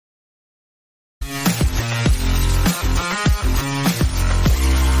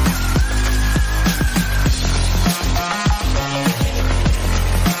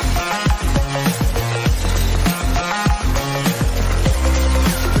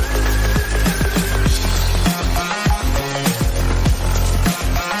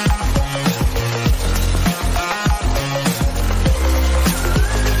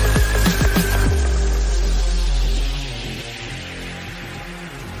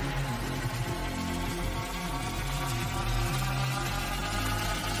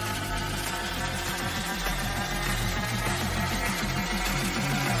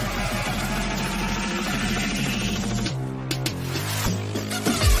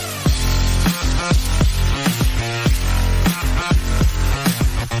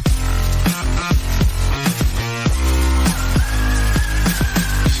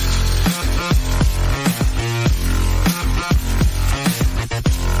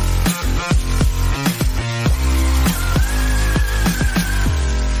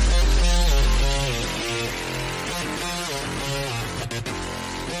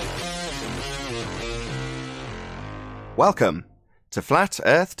Welcome to Flat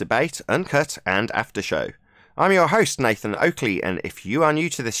Earth Debate, Uncut and After Show. I'm your host, Nathan Oakley, and if you are new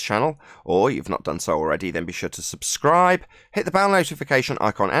to this channel, or you've not done so already, then be sure to subscribe, hit the bell notification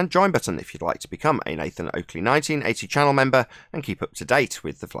icon and join button if you'd like to become a Nathan Oakley 1980 channel member and keep up to date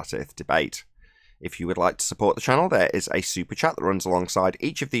with the Flat Earth Debate. If you would like to support the channel, there is a super chat that runs alongside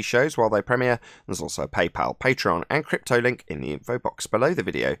each of these shows while they premiere. There's also a PayPal, Patreon and crypto link in the info box below the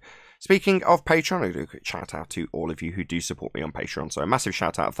video. Speaking of Patreon, I do a quick shout out to all of you who do support me on Patreon. So a massive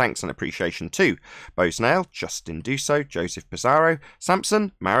shout out, thanks and appreciation to Bo Snail, Justin Duso, Joseph Pizarro,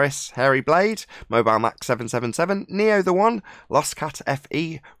 Samson, Maris, Hairy Blade, Mobile Max 777, Neo the One, Lost Cat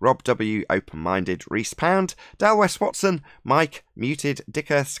FE, Rob W, Open Minded, Reese Pound, Dal West Watson, Mike, Muted,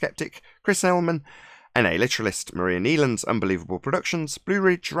 Dicker, Skeptic, Chris Elman, N.A. Literalist, Maria Neelands, Unbelievable Productions, Blue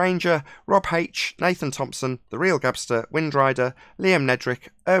Ridge Ranger, Rob H, Nathan Thompson, The Real Gabster, Windrider, Liam Nedrick,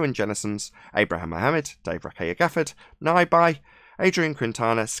 Erwin Jennisons, Abraham Mohammed, Dave Rakaya Gafford, Naibai, Adrian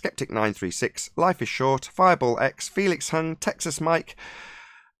Quintana, Skeptic936, Life is Short, Fireball X, Felix Hung, Texas Mike,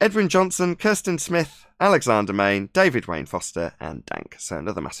 Edwin Johnson, Kirsten Smith, Alexander Main, David Wayne Foster, and Dank. So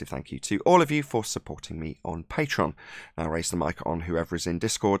another massive thank you to all of you for supporting me on Patreon. I'll raise the mic on whoever is in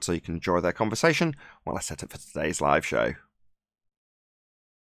Discord so you can enjoy their conversation while I set up for today's live show.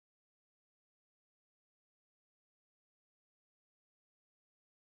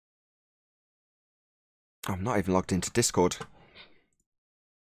 I'm not even logged into Discord.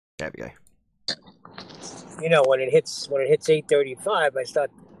 There we go. You know, when it hits 8:35, I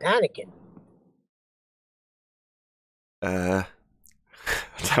start panicking. I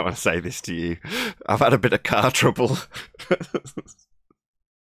don't want to say this to you. I've had a bit of car trouble.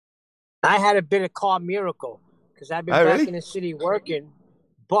 I had a bit of car miracle because I've been back in the city working,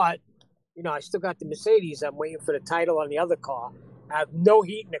 but you know, I still got the Mercedes. I'm waiting for the title on the other car. I have no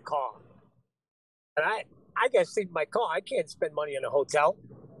heat in the car, and I got to sleep in my car. I can't spend money on a hotel.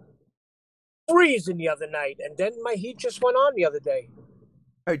 Freezing the other night, and then my heat just went on the other day.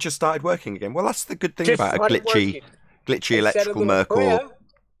 Oh, it just started working again. Well, that's the good thing about a glitchy electrical Merkur.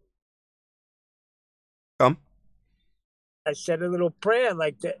 Come. I said a little prayer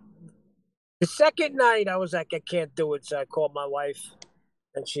like that. The second night, I was like, I can't do it, so I called my wife,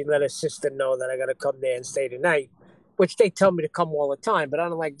 and she let her sister know that I got to come there and stay the night, which they tell me to come all the time, but I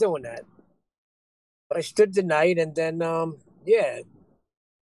don't like doing that. But I stood the night, and then,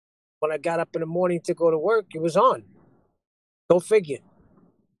 when I got up in the morning to go to work, it was on. Go figure.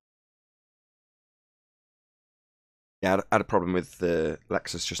 Yeah, I had a problem with the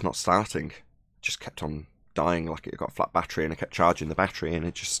Lexus just not starting. It just kept on dying like it got a flat battery, and I kept charging the battery, and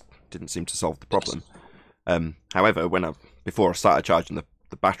it just didn't seem to solve the problem. However, before I started charging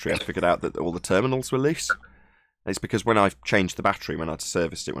the battery, I figured out that all the terminals were loose. And it's because when I changed the battery, when I'd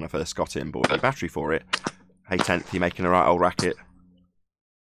serviced it when I first got it and bought a battery for it, hey, 10th, you're making a right old racket.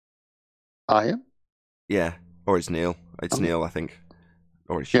 Are you? Yeah, or it's Neil. It's Neil, I think.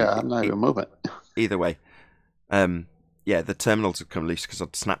 Or it's I'm not even moving. Either way. Yeah, the terminals have come loose because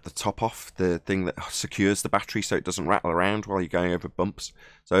I'd snapped the top off, the thing that secures the battery so it doesn't rattle around while you're going over bumps.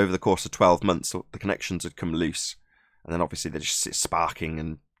 So over the course of 12 months, the connections had come loose. And then obviously they just sit sparking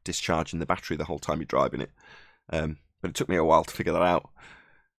and discharging the battery the whole time you're driving it. But it took me a while to figure that out.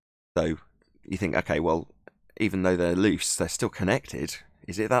 So you think, okay, well, even though they're loose, they're still connected.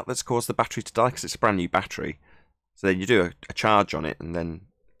 Is it that's caused the battery to die? Because it's a brand new battery. So then you do a charge on it, and then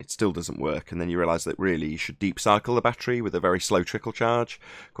it still doesn't work. And then you realise that really you should deep cycle the battery with a very slow trickle charge.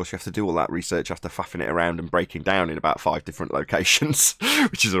 Of course, you have to do all that research after faffing it around and breaking down in about 5 different locations,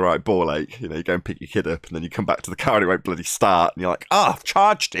 which is a right ball ache. You know, you go and pick your kid up, and then you come back to the car and it won't bloody start. And you're like, I've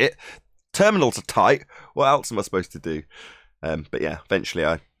charged it. Terminals are tight. What else am I supposed to do? But yeah, eventually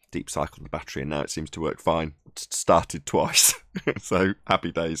I deep cycled the battery, and now it seems to work fine. It's started twice. So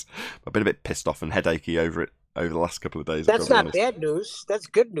happy days. I've been a bit pissed off and headachy over it over the last couple of days. That's not bad news. That's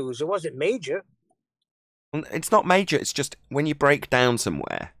good news. It wasn't major. It's not major. It's just when you break down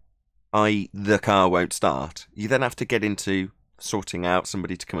somewhere, i.e. the car won't start, you then have to get into sorting out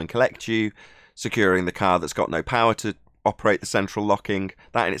somebody to come and collect you, securing the car that's got no power to operate the central locking.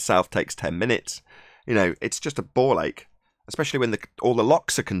 That in itself takes 10 minutes. You know, it's just a ball ache. Especially when all the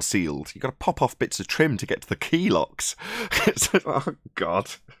locks are concealed. You've got to pop off bits of trim to get to the key locks. It's like, oh, God.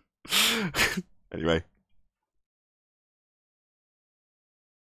 Anyway.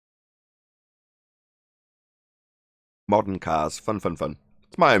 Modern cars. Fun.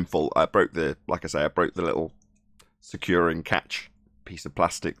 It's my own fault. I broke the little securing catch piece of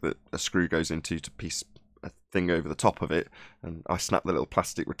plastic that a screw goes into to piece a thing over the top of it, and I snapped the little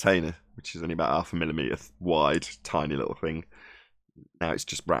plastic retainer, which is only about 0.5 millimeter wide, tiny little thing. Now it's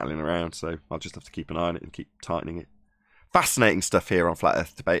just rattling around, so I'll just have to keep an eye on it and keep tightening it. Fascinating stuff here on Flat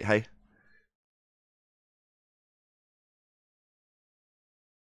Earth Debate, hey?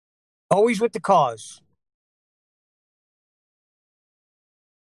 Always with the cars.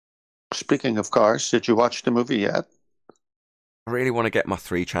 Speaking of cars, did you watch the movie yet? I really want to get my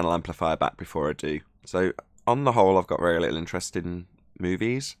 3-channel amplifier back before I do. So, on the whole, I've got very little interest in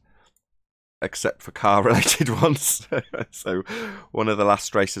movies, except for car-related ones. So, one of the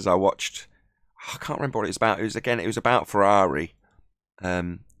last races I watched, I can't remember what it was about. It was about Ferrari.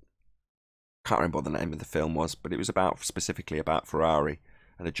 Can't remember what the name of the film was, but it was specifically about Ferrari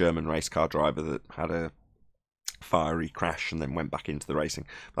and a German race car driver that had a fiery crash and then went back into the racing.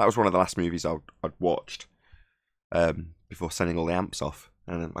 That was one of the last movies I'd watched before sending all the amps off.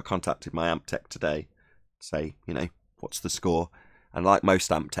 And I contacted my amp tech today to say, what's the score? And like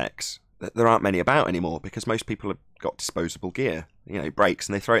most amp techs, there aren't many about anymore because most people have got disposable gear, brakes,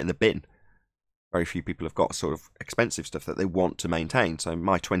 and they throw it in the bin. Very few people have got sort of expensive stuff that they want to maintain. So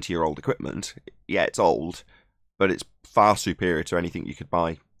my 20-year-old equipment, yeah, it's old, but it's far superior to anything you could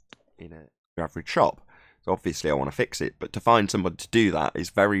buy in your average shop. So obviously I want to fix it, but to find somebody to do that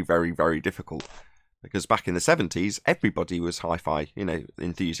is very, very, very difficult. Because back in the 70s, everybody was hi-fi,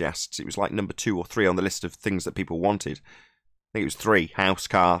 enthusiasts. It was like number 2 or 3 on the list of things that people wanted. I think it was 3, house,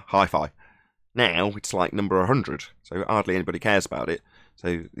 car, hi-fi. Now it's like number 100, so hardly anybody cares about it.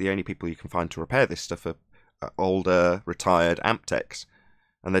 So the only people you can find to repair this stuff are older, retired amp techs.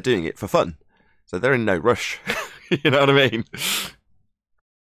 And they're doing it for fun. So they're in no rush. You know what I mean?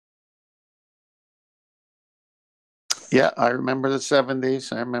 Yeah, I remember the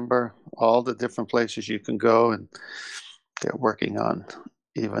 70s. I remember all the different places you can go, and they're working on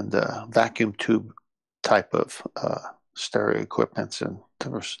even the vacuum tube type of stereo equipments,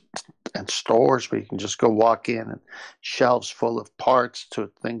 and stores where you can just go walk in and shelves full of parts to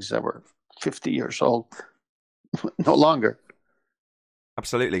things that were 50 years old. No longer.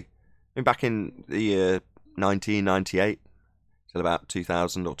 Absolutely. Back in the year 1998, till about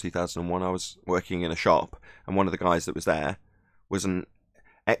 2000 or 2001, I was working in a shop, and one of the guys that was there was an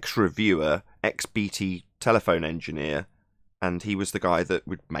ex-reviewer, ex-BT telephone engineer, and he was the guy that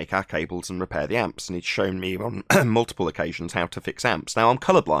would make our cables and repair the amps, and he'd shown me on multiple occasions how to fix amps. Now, I'm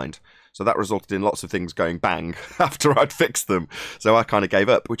colourblind, so that resulted in lots of things going bang after I'd fixed them, so I kind of gave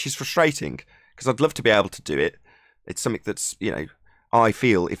up, which is frustrating, because I'd love to be able to do it. It's something that's, I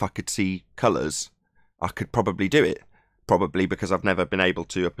feel if I could see colours, I could probably do it. Probably because I've never been able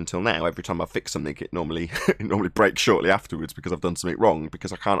to up until now. Every time I fix something, it normally breaks shortly afterwards because I've done something wrong,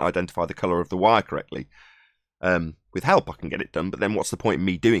 because I can't identify the colour of the wire correctly. With help, I can get it done, but then what's the point in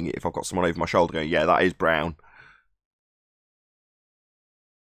me doing it if I've got someone over my shoulder going, yeah, that is brown?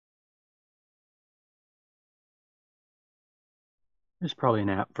 There's probably an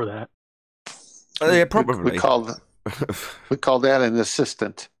app for that. Yeah, probably. We call that an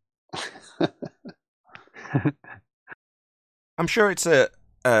assistant. I'm sure it's a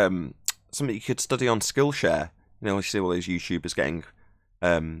something you could study on Skillshare. You see all those YouTubers getting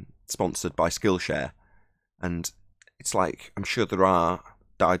sponsored by Skillshare, and it's like, I'm sure there are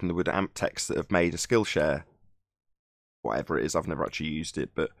dyed-in-the-wood amp techs that have made a Skillshare, whatever it is. I've never actually used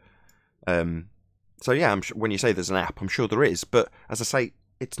it, but so yeah, I'm sure when you say there's an app, I'm sure there is. But as I say,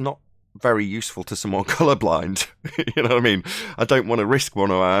 it's not very useful to someone colourblind. You know what I mean? I don't want to risk one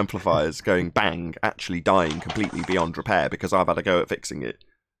of our amplifiers going bang, actually dying completely beyond repair because I've had a go at fixing it.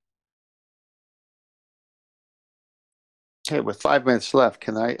 Okay, with 5 minutes left,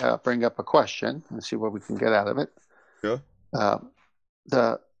 can I bring up a question and see what we can get out of it? Sure.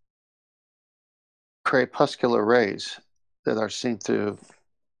 The crepuscular rays that are seen through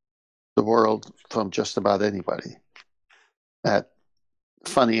the world from just about anybody at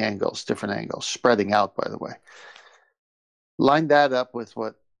funny angles, different angles, spreading out, by the way. Line that up with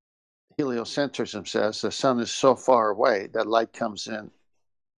what heliocentrism says. The sun is so far away that light comes in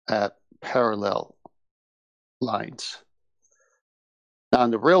at parallel lines. Now,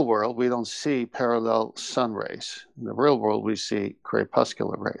 in the real world, we don't see parallel sun rays. In the real world, we see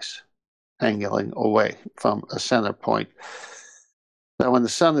crepuscular rays angling away from a center point. Now, when the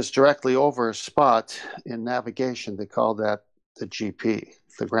sun is directly over a spot in navigation, they call that the GP,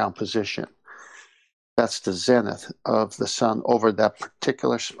 the ground position. That's the zenith of the sun over that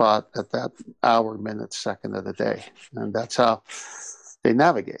particular spot at that hour, minute, second of the day. And that's how they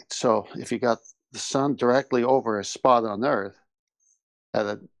navigate. So if you got the sun directly over a spot on Earth,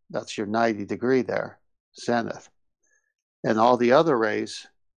 that's your 90 degree there, zenith. And all the other rays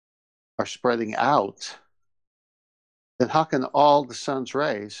are spreading out, then how can all the sun's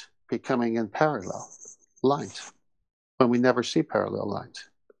rays be coming in parallel lines when we never see parallel lines?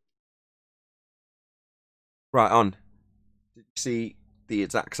 Right on. See the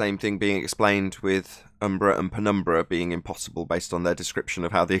exact same thing being explained with Umbra and Penumbra being impossible based on their description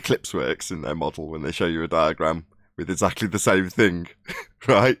of how the eclipse works in their model when they show you a diagram with exactly the same thing,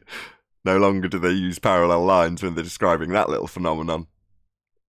 right? No longer do they use parallel lines when they're describing that little phenomenon.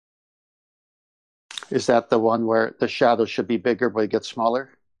 Is that the one where the shadow should be bigger but it gets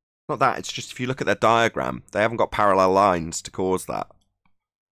smaller? Not that, it's just if you look at their diagram, they haven't got parallel lines to cause that.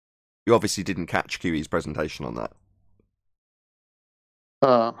 You obviously didn't catch QE's presentation on that.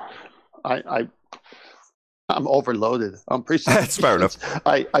 I'm overloaded. I'm That's fair enough.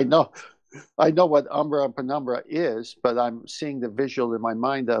 I know what Umbra and Penumbra is, but I'm seeing the visual in my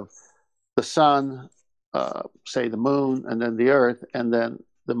mind of the sun, say the moon, and then the earth, and then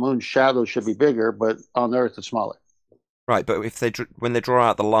the moon's shadow should be bigger, but on Earth it's smaller. Right, but if when they draw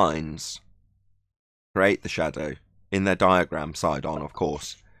out the lines, create the shadow in their diagram side on, of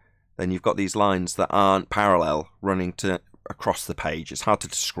course, then you've got these lines that aren't parallel running across the page. It's hard to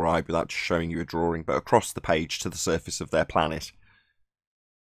describe without just showing you a drawing, but across the page to the surface of their planet.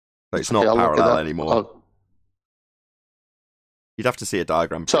 So it's not parallel anymore. You'd have to see a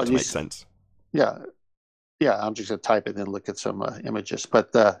diagram for it to make sense. Yeah, I'm just going to type it and look at some images.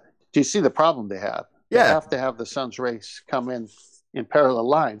 But do you see the problem they have? Yeah. They have to have the sun's rays come in parallel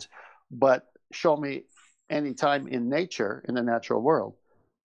lines, but show me any time in nature, in the natural world,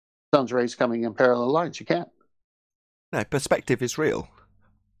 sun's rays coming in parallel lines. You can't. No, perspective is real.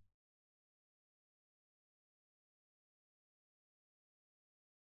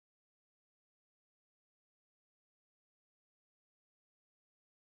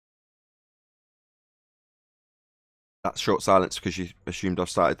 That's short silence because you assumed I've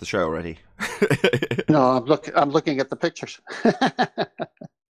started the show already. No, I'm looking at the pictures.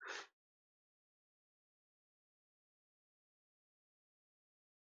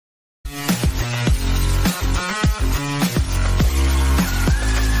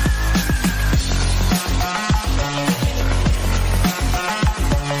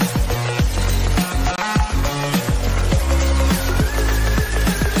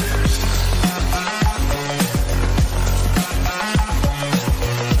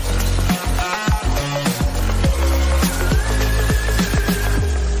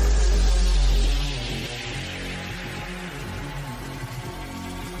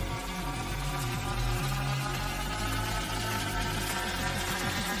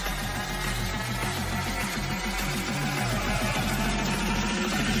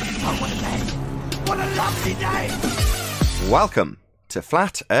 Welcome to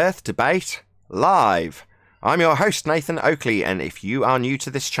Flat Earth Debate Live. I'm your host, Nathan Oakley, and if you are new to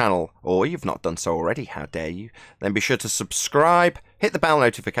this channel, or you've not done so already, how dare you, then be sure to subscribe, hit the bell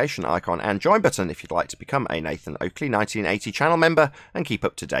notification icon, and join button if you'd like to become a Nathan Oakley 1980 channel member and keep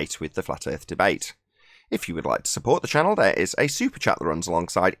up to date with the Flat Earth Debate. If you would like to support the channel, there is a super chat that runs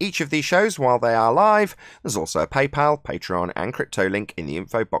alongside each of these shows while they are live. There's also a PayPal, Patreon, and crypto link in the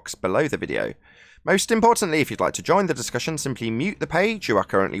info box below the video. Most importantly, if you'd like to join the discussion, simply mute the page you are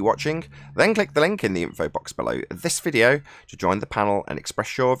currently watching, then click the link in the info box below this video to join the panel and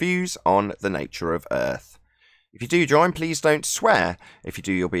express your views on the nature of Earth. If you do join, please don't swear. If you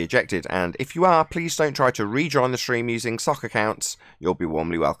do, you'll be ejected, and if you are, please don't try to rejoin the stream using sock accounts. You'll be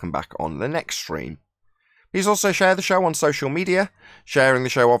warmly welcome back on the next stream. Please also share the show on social media. Sharing the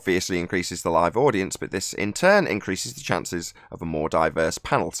show obviously increases the live audience, but this in turn increases the chances of a more diverse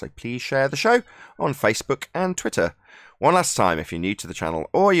panel, so please share the show on Facebook and Twitter. One last time, if you're new to the channel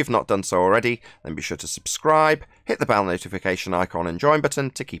or you've not done so already, then be sure to subscribe, hit the bell notification icon and join button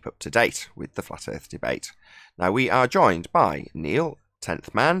to keep up to date with the Flat Earth Debate. Now we are joined by Neil,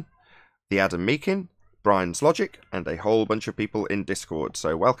 10th Man, the Adam Meakin, Brian's Logic, and a whole bunch of people in Discord,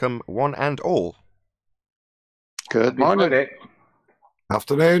 so welcome one and all. Good morning.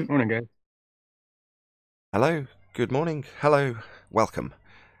 Afternoon. Morning, guys. Hello, good morning, hello, welcome.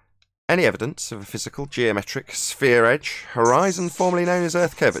 Any evidence of a physical geometric sphere edge horizon formerly known as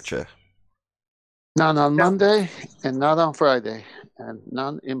Earth curvature? None on Monday and not on Friday, and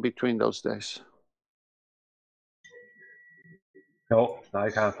none in between those days. No, I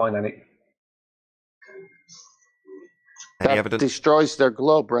can't find any. Any That evidence? destroys their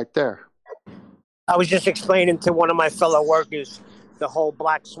globe right there. I was just explaining to one of my fellow workers the whole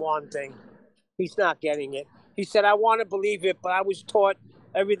black swan thing. He's not getting it. He said, I want to believe it, but I was taught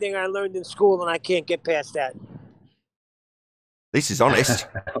everything I learned in school, and I can't get past that. This is honest.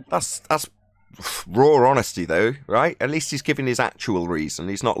 That's raw honesty, though, right? At least he's given his actual reason.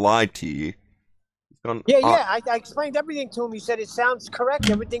 He's not lied to you. Gone, I explained everything to him. He said, it sounds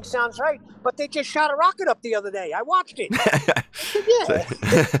correct. Everything sounds right. But they just shot a rocket up the other day. I watched it. I said,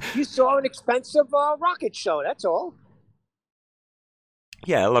 yeah. You saw an expensive rocket show. That's all.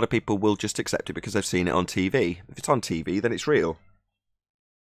 Yeah, a lot of people will just accept it because they've seen it on TV. If it's on TV, then it's real.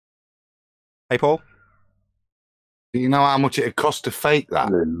 Hey, Paul? Do you know how much it'd cost to fake that?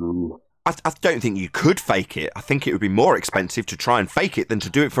 No. I don't think you could fake it. I think it would be more expensive to try and fake it than to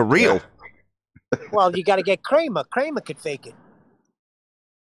do it for real. Well, you got to get Kramer. Kramer could fake it.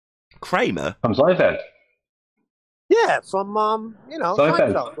 Kramer? From Seinfeld. Yeah, from,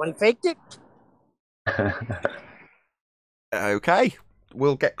 Seinfeld. When he faked it. Okay,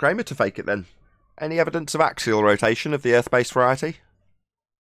 we'll get Kramer to fake it then. Any evidence of axial rotation of the Earth-based variety?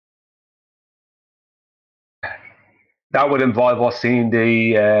 That would involve us seeing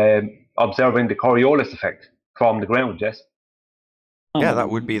observing the Coriolis effect from the ground, yes? Yeah, that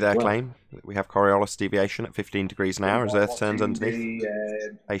would be their claim. We have Coriolis deviation at 15 degrees an hour as Earth turns underneath.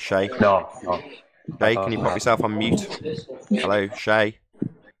 Hey, Shay. No. Shay, can you pop yourself on mute? Hello, Shay.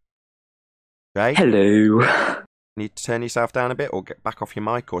 Shay? Hello. Can you turn yourself down a bit, or get back off your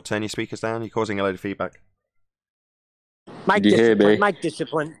mic, or turn your speakers down? You're causing a load of feedback. Mic Did you hear discipline. me? Mic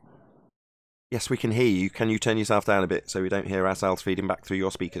discipline. Yes, we can hear you. Can you turn yourself down a bit so we don't hear ourselves feeding back through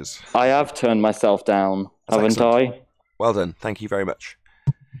your speakers? I have turned myself down, That's haven't excellent. I? Well done. Thank you very much.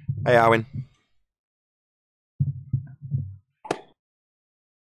 Hey, Arwin.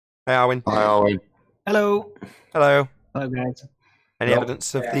 Hey, Arwin. Hi, Owen. Hello. Hello. Hello, guys. Any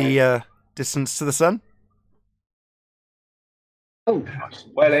evidence of the distance to the sun? Oh,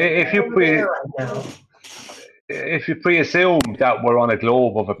 Well, if you pre-assume that we're on a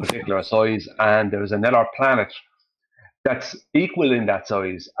globe of a particular size and there's another planet that's equal in that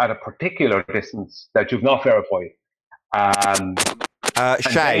size at a particular distance that you've not verified.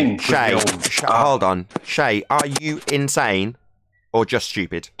 Shay, hold on. Shay, are you insane or just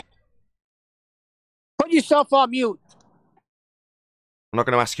stupid? Put yourself on mute. I'm not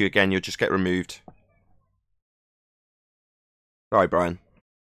going to ask you again. You'll just get removed. Sorry, Brian.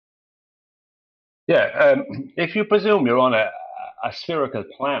 Yeah, if you presume you're on a spherical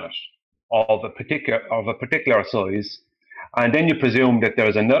planet of a particular size, and then you presume that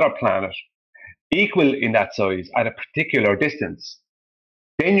there's another planet equal in that size at a particular distance,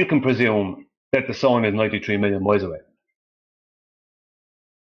 then you can presume that the sun is 93 million miles away.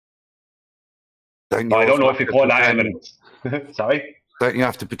 I don't know if you call that evidence. Sorry? Don't you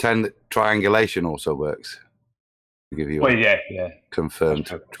have to pretend that triangulation also works? To give you a confirmed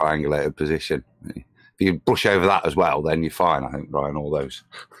triangulated position. If you brush over that as well, then you're fine, I think, Brian, all those.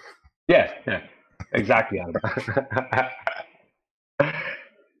 Yeah, exactly, Adam.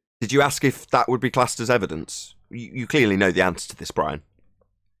 Did you ask if that would be classed as evidence? You clearly know the answer to this, Brian.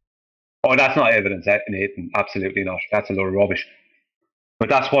 Oh, that's not evidence, Nathan. Absolutely not. That's a load of rubbish. But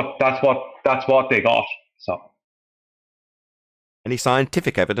that's what they got. So, any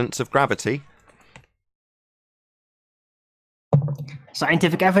scientific evidence of gravity?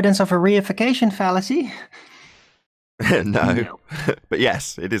 Scientific evidence of a reification fallacy? No. But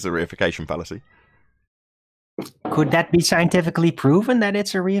yes, it is a reification fallacy. Could that be scientifically proven that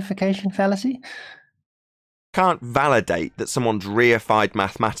it's a reification fallacy? Can't validate that someone's reified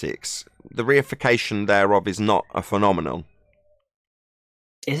mathematics. The reification thereof is not a phenomenon.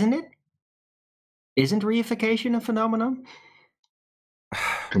 Isn't it? Isn't reification a phenomenon?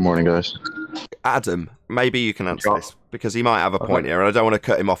 Good morning, guys. Adam, maybe you can answer this, because he might have a point here, and I don't want to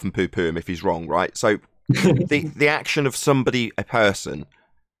cut him off and poo-poo him if he's wrong, right? So, the action of somebody, a person,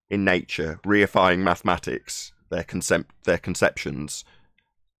 in nature, reifying mathematics, their conceptions,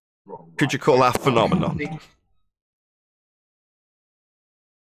 could you call that a phenomenon?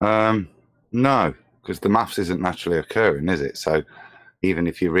 No, because the maths isn't naturally occurring, is it? So, even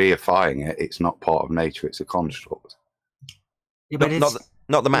if you're reifying it, it's not part of nature, it's a construct. Yeah, but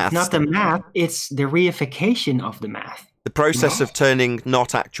not the math. It's not the math, it's the reification of the math. The process of turning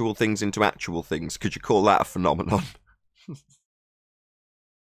not actual things into actual things. Could you call that a phenomenon?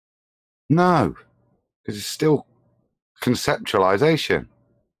 No, because it's still conceptualization.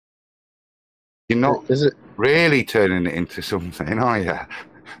 You're not really turning it into something, are you?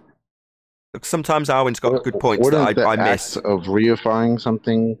 Look, sometimes Arwen's got good points that I miss. Act of reifying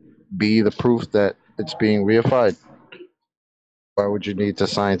something be the proof that it's being reified? Why would you need to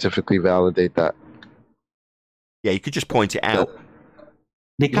scientifically validate that? Yeah, you could just point it out.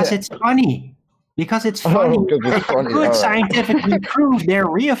 Because it's funny. Because it's funny. They could scientifically prove they're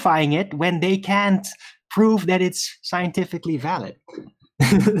reifying it when they can't prove that it's scientifically valid.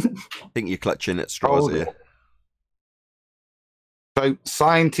 I think you're clutching at straws here. So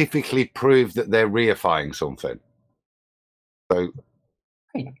scientifically prove that they're reifying something. So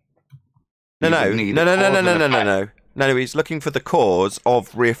No, he's looking for the cause of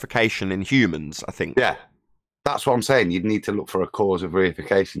reification in humans, I think. Yeah. That's what I'm saying. You'd need to look for a cause of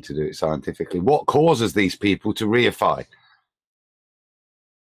reification to do it scientifically. What causes these people to reify?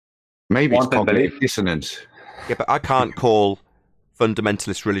 Maybe it's cognitive dissonance. Yeah, but I can't call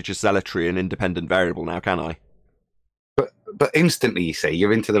fundamentalist religious zealotry an independent variable now, can I? But instantly, you see,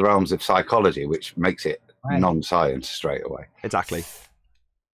 you're into the realms of psychology, which makes it non-science straight away. Exactly.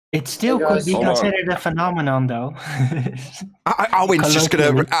 It still could be considered a phenomenon, though. Arwen's just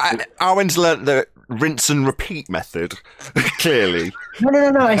gonna. Arwen's learnt the rinse and repeat method. Clearly.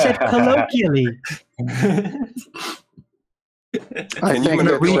 No. I said colloquially. I think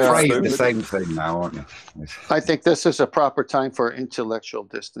you're rephrasing the same thing now, aren't you? I think this is a proper time for intellectual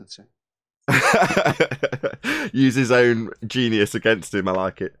distancing. Use his own genius against him. I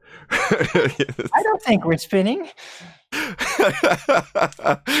like it. I don't think we're spinning.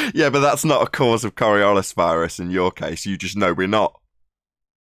 Yeah, but that's not a cause of Coriolis virus in your case. You just know we're not.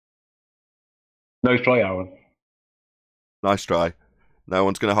 Nice try, Aaron. Nice try. No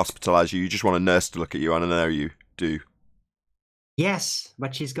one's going to hospitalise you. You just want a nurse to look at you, and I know you do. Yes,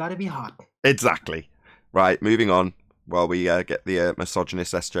 but she's got to be hot. Exactly. Right, moving on while we get the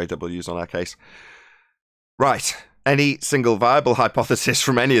misogynist SJWs on our case. Right. Any single viable hypothesis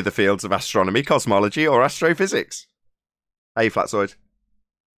from any of the fields of astronomy, cosmology, or astrophysics? Hey, Flatzoid.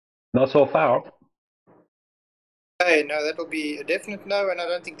 Not so far. Hey, no, that'll be a definite no, and I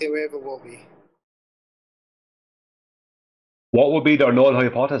don't think there ever will be. What would be their null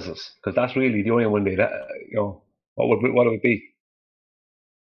hypothesis? Because that's really the only one they, what would it be?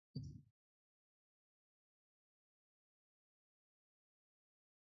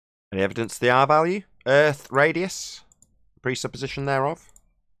 Any evidence of the R value? Earth radius? Presupposition thereof?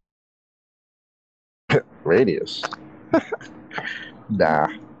 Radius? Nah.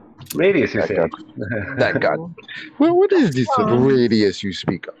 Radius, you say? That got. Well, what is this radius you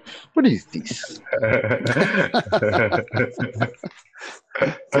speak of? What is this?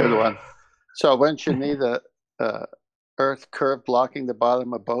 Good one. So, wouldn't you need a Earth curve blocking the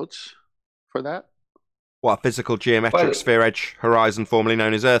bottom of boats for that? What, physical geometric sphere edge horizon formerly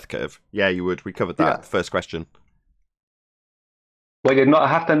known as Earth curve? Yeah, you would. We covered that. First question. Well, you'd not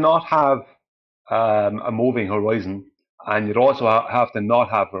have a moving horizon, and you'd also have to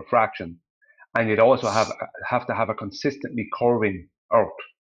not have refraction, and you'd also have to have a consistently curving Earth.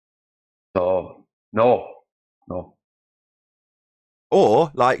 So, no.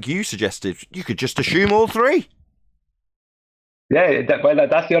 Or, like you suggested, you could just assume all three. Yeah,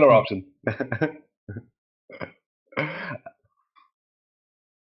 that's the other option.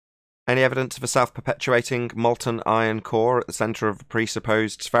 Any evidence of a self-perpetuating molten iron core at the centre of a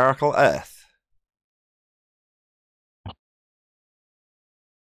presupposed spherical Earth?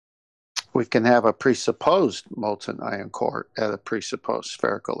 We can have a presupposed molten iron core at a presupposed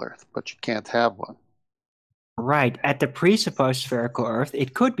spherical Earth, but you can't have one. Right. At the presupposed spherical Earth,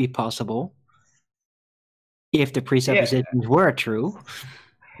 it could be possible if the presuppositions were true.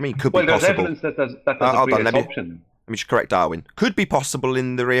 I mean, could be possible. There's evidence that there's a pre-assumption. Let me just correct Darwin. Could be possible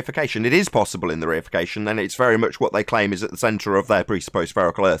in the reification. It is possible in the reification, and it's very much what they claim is at the centre of their presupposed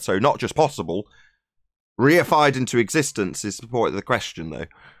spherical Earth. So not just possible, reified into existence is the point of the question, though,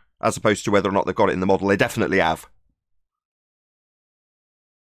 as opposed to whether or not they've got it in the model. They definitely have.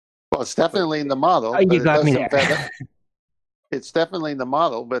 Well, it's definitely in the model. But you got me there. It's definitely in the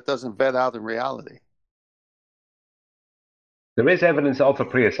model, but it doesn't vet out in reality. There is evidence of a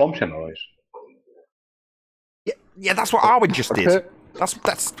pre-assumption, all right? Yeah, that's what Arwen just did. That's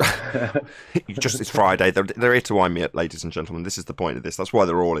it's Friday. They're here to wind me up, ladies and gentlemen. This is the point of this. That's why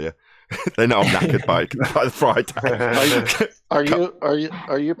they're all here. They know I'm knackered by Friday.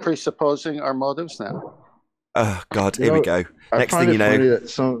 Are you presupposing our motives now? Oh God, here we go. Next thing you know, that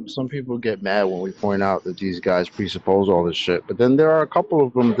some people get mad when we point out that these guys presuppose all this shit, but then there are a couple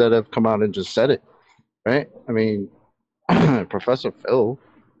of them that have come out and just said it, right? I mean, Professor Phil,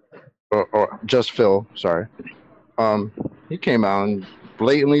 or just Phil, sorry. He came out and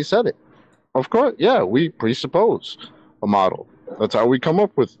blatantly said it. Of course, yeah, we presuppose a model. That's how we come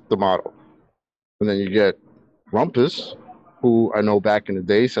up with the model. And then you get Rumpus, who I know back in the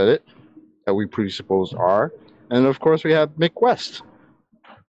day said it, that we presuppose R. And of course, we have Mick West,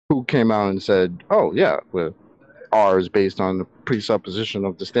 who came out and said, oh, yeah, well, R is based on the presupposition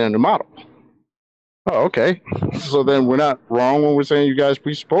of the standard model. Oh, okay. So then we're not wrong when we're saying you guys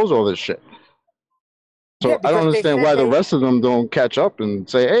presuppose all this shit. So I don't understand why the rest of them don't catch up and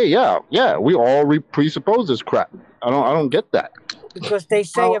say, "Hey, yeah, we all presuppose this crap." I don't get that. Because they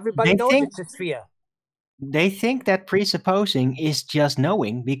say everybody knows it's a sphere. they think that presupposing is just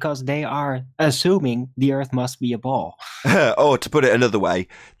knowing because they are assuming the Earth must be a ball. Or to put it another way,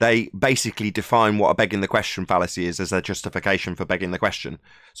 they basically define what a begging the question fallacy is as their justification for begging the question.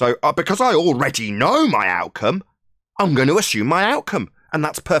 So, because I already know my outcome, I'm going to assume my outcome. And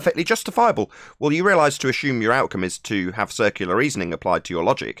that's perfectly justifiable. Well, you realise to assume your outcome is to have circular reasoning applied to your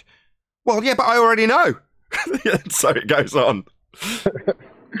logic. Well, yeah, but I already know. So it goes on.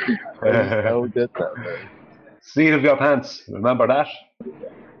 I'll get that, man. Seat of your pants. Remember that?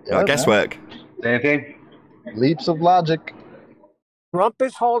 Yeah, guesswork. Same thing. Leaps of logic.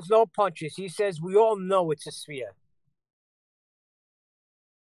 Rumpus holds no punches. He says we all know it's a sphere.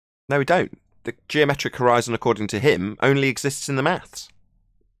 No, we don't. The geometric horizon, according to him, only exists in the maths.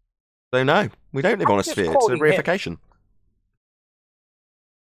 So no, we don't live on a sphere. It's a reification.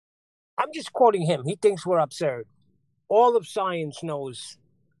 I'm just quoting him. He thinks we're absurd. All of science knows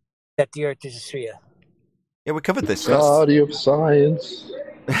that the Earth is a sphere. Yeah, we covered this. Study of science.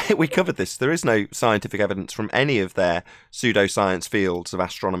 We covered this. There is no scientific evidence from any of their pseudoscience fields of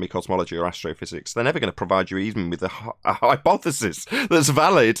astronomy, cosmology, or astrophysics. They're never going to provide you even with a hypothesis that's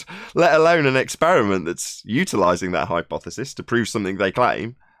valid, let alone an experiment that's utilising that hypothesis to prove something they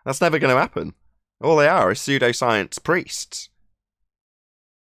claim. That's never going to happen. All they are is pseudoscience priests.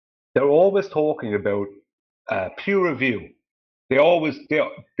 They're always talking about peer review. They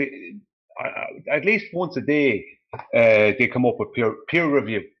at least once a day, they come up with peer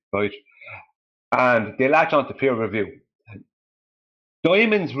review, right? And they latch on to peer review.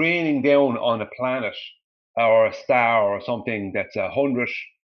 Diamonds raining down on a planet or a star or something that's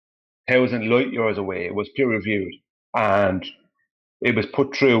 100,000 light years away was peer reviewed, and it was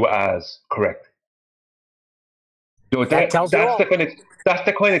put through as correct. So that's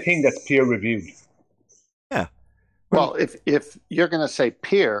the kind of thing that's peer reviewed. Yeah. Well, if you're going to say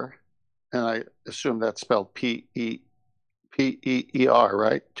peer, and I assume that's spelled P-E-E-R,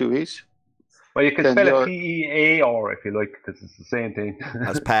 right? Two E's? Well, you can spell it P-E-A-R if you like, because it's the same thing.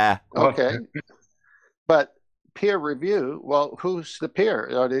 That's pair. Okay. But peer review, well, who's the peer?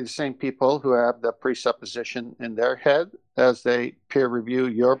 Are they the same people who have the presupposition in their head as they peer review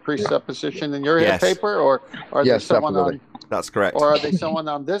your presupposition in your paper? Or are they someone definitely. on... That's correct. Or are they someone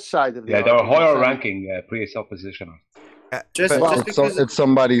on this side of the they're a higher ranking presupposition. It's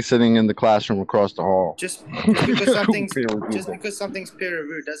somebody sitting in the classroom across the hall. Just because something's peer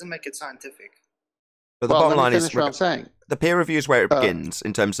reviewed doesn't make it scientific. But the bottom line is, what I'm saying. The peer review is where it begins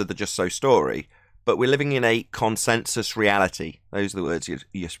in terms of the just so story. But we're living in a consensus reality. Those are the words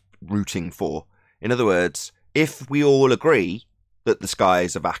you're rooting for. In other words, if we all agree that the sky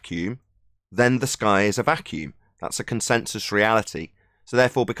is a vacuum, then the sky is a vacuum. That's a consensus reality. So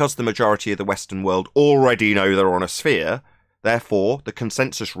therefore, because the majority of the Western world already know they're on a sphere, therefore the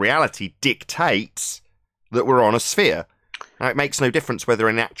consensus reality dictates that we're on a sphere. Now, it makes no difference whether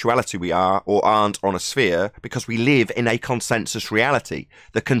in actuality we are or aren't on a sphere, because we live in a consensus reality.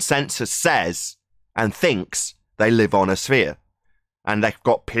 The consensus says and thinks they live on a sphere. And they've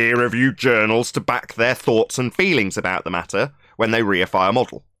got peer-reviewed journals to back their thoughts and feelings about the matter when they reify a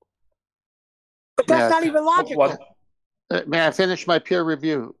model. But that's not even logical. May I finish my peer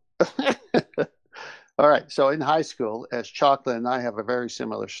review? All right. So in high school, as Chocolate and I have a very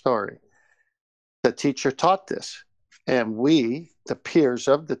similar story. The teacher taught this. And we, the peers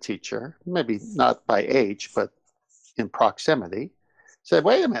of the teacher, maybe not by age, but in proximity, said,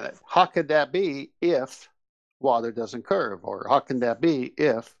 wait a minute, how could that be if water doesn't curve? Or how can that be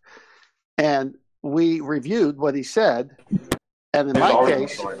if? And we reviewed what he said. And in my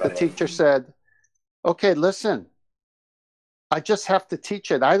case, the teacher said, okay, listen, I just have to teach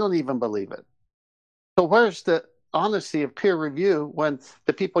it. I don't even believe it. So where's the honesty of peer review when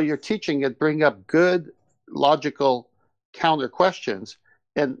the people you're teaching it bring up good, logical counter questions?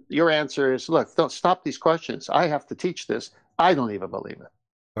 And your answer is, look, don't stop these questions. I have to teach this. I don't even believe it.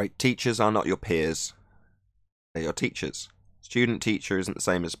 Right, teachers are not your peers. They're your teachers. Student teacher isn't the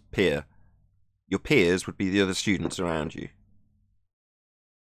same as peer. Your peers would be the other students around you.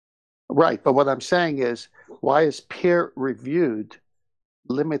 Right, but what I'm saying is, why is peer reviewed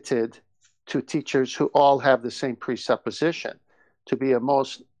limited to teachers who all have the same presupposition? To be a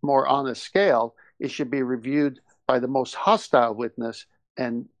more honest scale, it should be reviewed by the most hostile witness,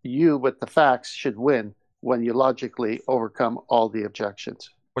 and you with the facts should win when you logically overcome all the objections.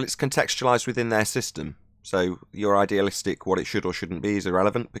 Well, it's contextualized within their system. So your idealistic what it should or shouldn't be is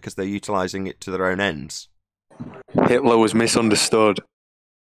irrelevant because they're utilizing it to their own ends. Hitler was misunderstood.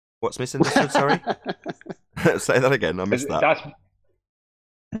 What's misunderstood, sorry? Say that again, I missed that.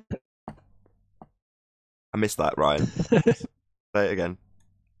 I missed that, Ryan. Say it again.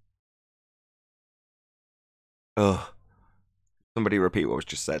 Oh, somebody repeat what was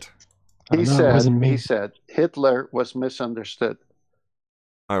just said. He said Hitler was misunderstood.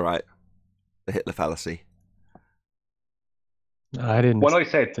 All right, the Hitler fallacy. I didn't. When I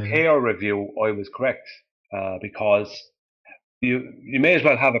said peer review, I was correct because you may as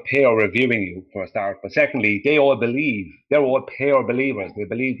well have a peer reviewing you for a start. But secondly, they're all peer believers. They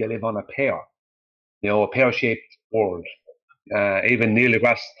believe they live on a pear, a pear-shaped world. Even Neil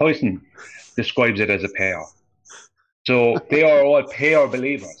deGrasse Tyson describes it as a pear. So they are all peer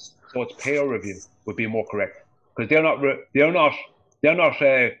believers. So it's peer review would be more correct because they're not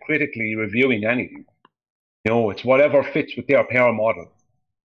critically reviewing anything. It's whatever fits with their peer model.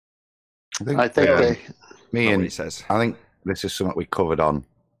 I think I think this is something we covered on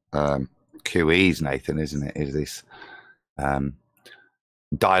QEs, Nathan, isn't it? Is this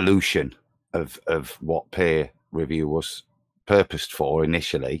dilution of what peer review was purposed for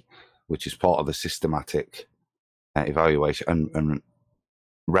initially, which is part of the systematic evaluation and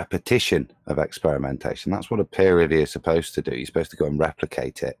repetition of experimentation. That's what a peer review is supposed to do. You're supposed to go and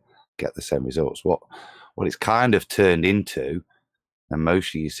replicate it, get the same results. What it's kind of turned into, and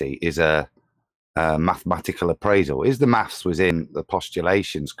mostly you see, is a mathematical appraisal. Is the maths within the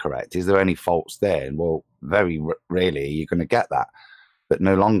postulations correct? Is there any faults there? And well, very rarely you're going to get that. But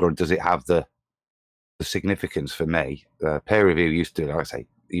no longer does it have the significance for me. Peer review used to, like I say,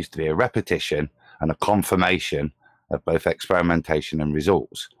 used to be a repetition and a confirmation of both experimentation and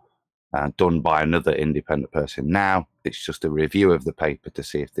results done by another independent person. Now it's just a review of the paper to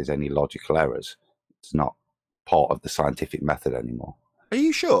see if there's any logical errors. It's not part of the scientific method anymore. Are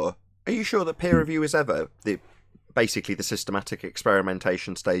you sure? Are you sure that peer review is ever basically the systematic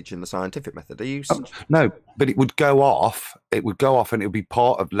experimentation stage in the scientific method? Are you? No, but it would go off. It would go off, and it would be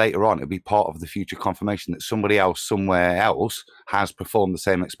part of later on. It would be part of the future confirmation that somebody else somewhere else has performed the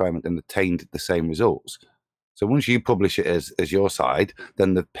same experiment and attained the same results. So once you publish it as your side,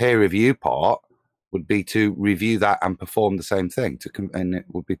 then the peer review part would be to review that and perform the same thing, and it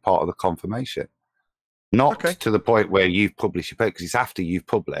would be part of the confirmation. Not to the point where you've published your paper, because it's after you've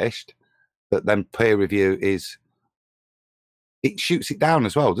published, but then peer review it shoots it down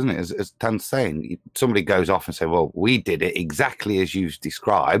as well, doesn't it? As Tan's saying, somebody goes off and say, well, we did it exactly as you've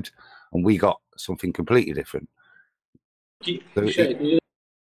described, and we got something completely different. Say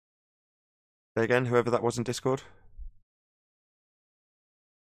again, whoever that was in Discord.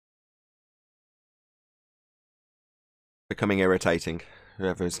 Becoming irritating,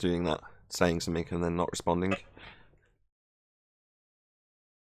 whoever is doing that, saying something and then not responding.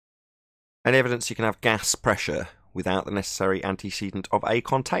 Any evidence you can have gas pressure without the necessary antecedent of a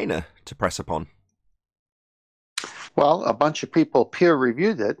container to press upon? Well, a bunch of people peer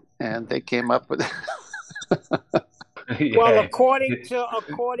reviewed it, and they came up with. Well, according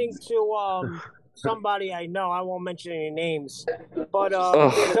to somebody I know, I won't mention any names, but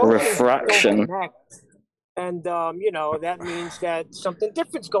refraction. And that means that something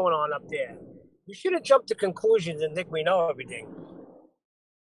different's going on up there. We shouldn't jump to conclusions and think we know everything.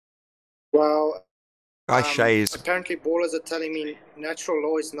 Well, Shays. apparently ballers are telling me natural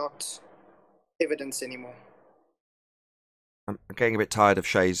law is not evidence anymore. I'm getting a bit tired of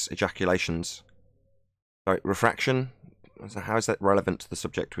Shay's ejaculations. Sorry, refraction? How is that relevant to the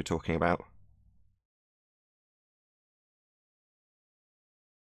subject we're talking about?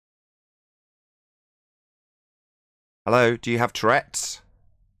 Hello, do you have Tourette's?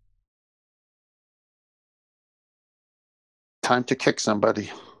 Time to kick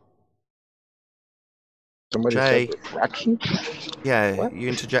somebody. Somebody Shay. said refraction? Yeah, What? you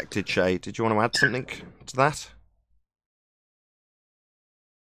interjected, Shay. Did you want to add something to that?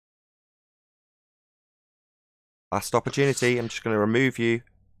 Last opportunity. I'm just going to remove you.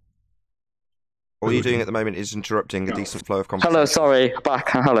 All you're doing at the moment is interrupting a decent flow of conversation. Hello, sorry, back.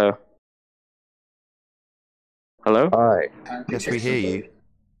 Hello. Hello? Hi. Yes, we hear you.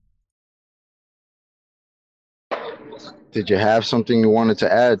 Did you have something you wanted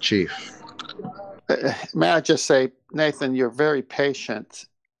to add, Chief? May I just say, Nathan, you're very patient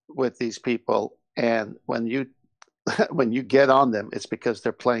with these people, and when you get on them, it's because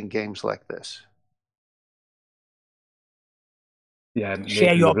they're playing games like this. Yeah,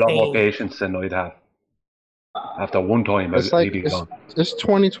 Share you your have a lot more pain. patience than I'd have. After one time, It's like leaving it on. it's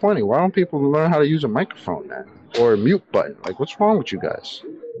 2020. Why don't people learn how to use a microphone now or a mute button? Like, what's wrong with you guys?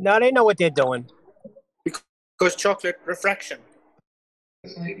 Now they know what they're doing. Because chocolate refraction.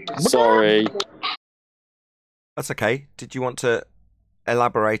 Sorry. That's okay. Did you want to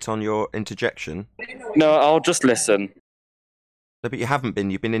elaborate on your interjection? No, I'll just listen. No, but you haven't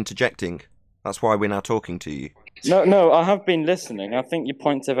been. You've been interjecting. That's why we're now talking to you. No, I have been listening. I think your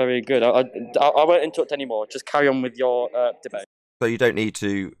points are very good. I won't interrupt anymore. Just carry on with your debate. So you don't need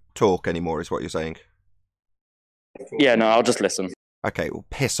to talk anymore, is what you're saying? Yeah, no, I'll just listen. Okay, well,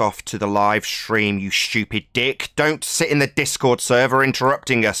 piss off to the live stream, you stupid dick. Don't sit in the Discord server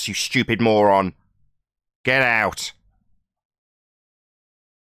interrupting us, you stupid moron. Get out.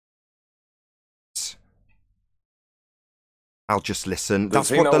 I'll just listen.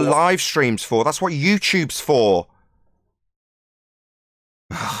 That's what the live stream's for. That's what YouTube's for.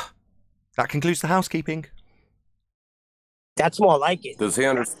 That concludes the housekeeping. That's more like it. Does he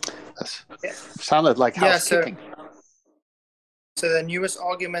understand? Sounded like housekeeping. So the newest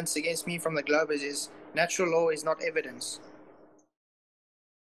arguments against me from the Globers is natural law is not evidence.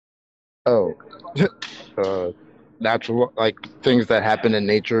 Oh, natural, like things that happen in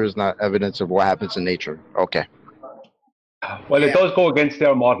nature is not evidence of what happens in nature. Okay. Well, it does go against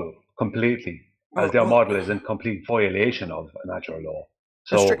their model completely, as their model is in complete violation of natural law.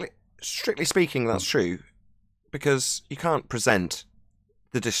 So, strictly speaking, that's true, because you can't present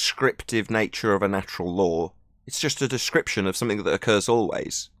the descriptive nature of a natural law. It's just a description of something that occurs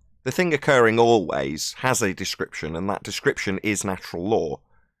always. The thing occurring always has a description, and that description is natural law.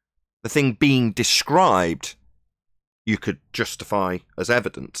 The thing being described, you could justify as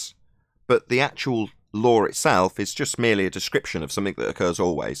evidence, but the actual law itself is just merely a description of something that occurs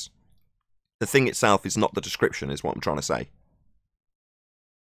always. The thing itself is not the description, is what I'm trying to say.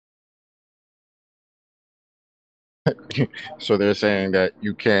 So they're saying that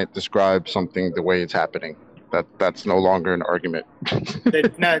you can't describe something the way it's happening. That's no longer an argument.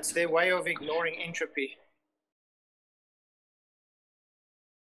 No, it's their way of ignoring entropy.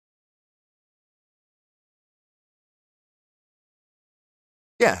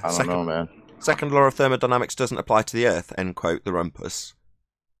 Yeah, I don't know, man. Second law of thermodynamics doesn't apply to the Earth, end quote, the rumpus.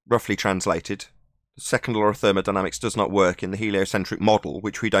 Roughly translated, the second law of thermodynamics does not work in the heliocentric model,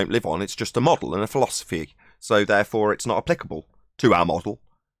 which we don't live on. It's just a model and a philosophy, so therefore it's not applicable to our model.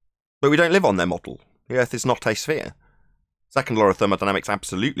 But we don't live on their model. The Earth is not a sphere. Second law of thermodynamics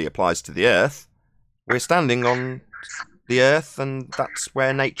absolutely applies to the Earth. We're standing on the Earth, and that's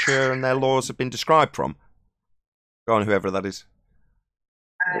where nature and their laws have been described from. Go on, whoever that is.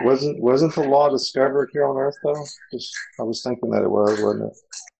 Wasn't the law discovered here on Earth though? I was thinking that it was, wasn't it?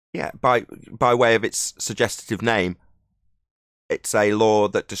 Yeah, by way of its suggestive name, it's a law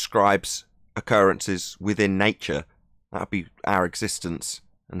that describes occurrences within nature. That would be our existence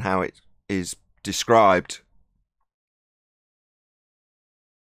and how it is described.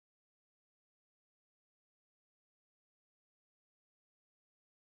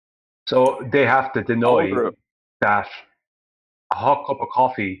 So they have to deny that a hot cup of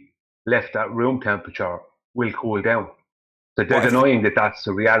coffee left at room temperature will cool down. So they're denying that that's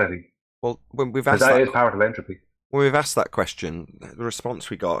the reality. Well, when we've asked that is part of entropy. When we've asked that question, the response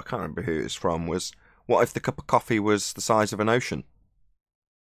we got, I can't remember who it was from, was, what if the cup of coffee was the size of an ocean?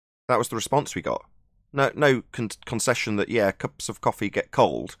 That was the response we got. No concession that, yeah, cups of coffee get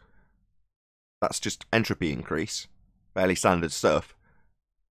cold. That's just entropy increase. Fairly standard stuff.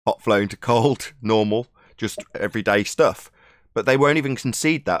 Hot flowing to cold, normal, just everyday stuff. But they won't even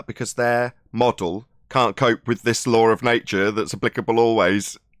concede that because their model can't cope with this law of nature that's applicable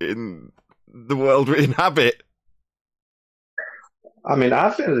always in the world we inhabit. I mean,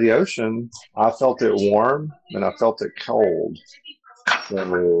 I've been to the ocean. I felt it warm and I felt it cold.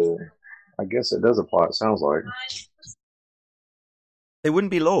 So I guess it does apply, it sounds like. They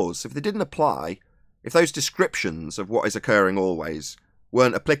wouldn't be laws. If they didn't apply, if those descriptions of what is occurring always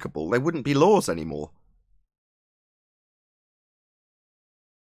weren't applicable, they wouldn't be laws anymore.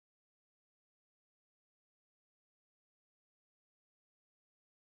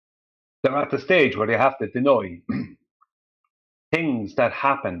 They're at the stage where they have to deny things that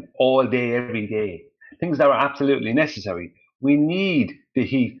happen all day, every day, things that are absolutely necessary. We need the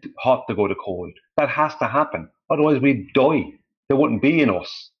heat hot to go to cold. That has to happen. Otherwise, we'd die. There wouldn't be in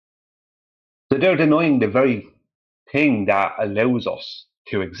us. So they're denying the very thing that allows us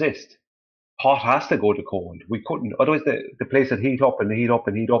to exist. Hot has to go to cold. We couldn't. Otherwise, the place would heat up and heat up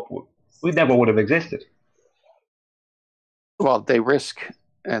and heat up. We never would have existed. Well, they risk,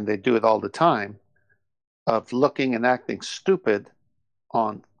 and they do it all the time, of looking and acting stupid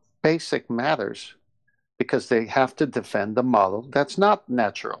on basic matters because they have to defend the model that's not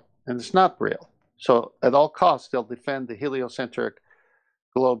natural and it's not real. So at all costs, they'll defend the heliocentric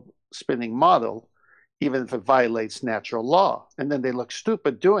globe spinning model, even if it violates natural law. And then they look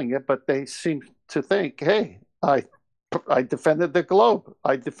stupid doing it, but they seem to think, hey, I defended the globe.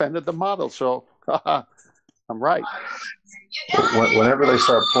 I defended the model, so I'm right. whenever they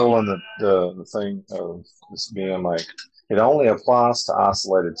start pulling the thing of this being like, it only applies to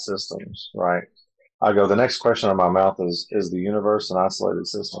isolated systems, right? I go, the next question in my mouth is the universe an isolated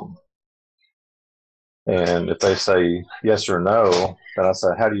system? And if they say yes or no, then I say,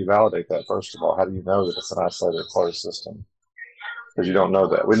 how do you validate that, first of all? How do you know that it's an isolated closed system? Because you don't know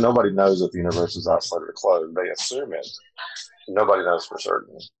that. Nobody knows if the universe is isolated or closed. They assume it. Nobody knows for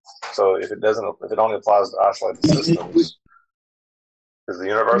certain. So if it only applies to isolated systems, is the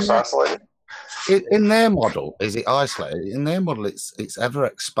universe isolated? In their model, is it isolated? In their model, it's ever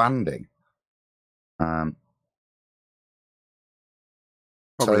expanding. Probably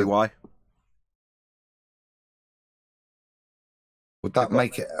why. Would that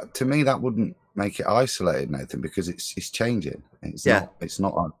make it? To me, that wouldn't make it isolated, Nathan, because it's changing. It's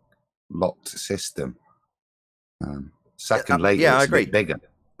not a locked system. Secondly, I it's agree. A bit bigger.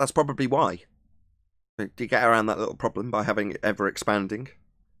 That's probably why. Do you get around that little problem by having it ever expanding?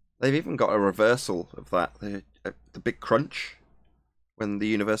 They've even got a reversal of that. The big crunch, when the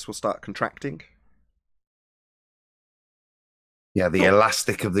universe will start contracting. Yeah, the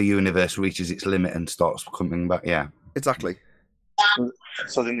elastic of the universe reaches its limit and starts coming back. Yeah, exactly.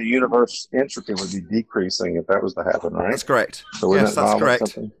 So then the universe entropy would be decreasing if that was to happen, right? That's correct. So yes, that's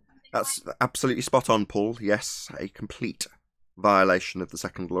correct. That's absolutely spot on, Paul. Yes, a complete violation of the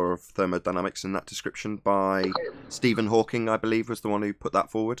second law of thermodynamics in that description by Stephen Hawking, I believe, was the one who put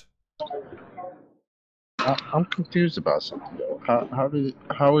that forward. I'm confused about something though.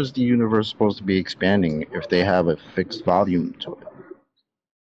 How is the universe supposed to be expanding if they have a fixed volume to it?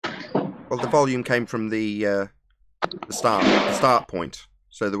 Well, the volume came from the start point.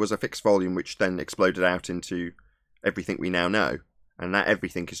 So there was a fixed volume which then exploded out into everything we now know, and that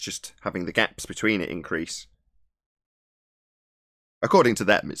everything is just having the gaps between it increase. According to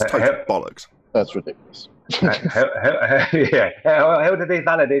them, it's total bollocks. That's ridiculous. How did they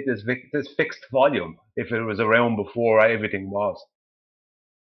validate this fixed volume if it was around before everything was?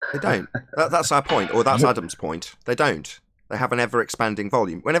 They don't. That's our point, or that's Adam's point. They don't. They have an ever-expanding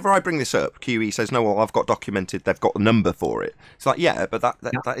volume. Whenever I bring this up, QE says, no, well, I've got documented, they've got a number for it. It's like, yeah, but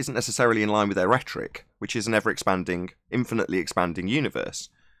that isn't necessarily in line with their rhetoric, which is an ever-expanding, infinitely expanding universe.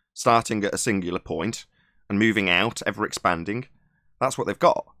 Starting at a singular point and moving out, ever-expanding. That's what they've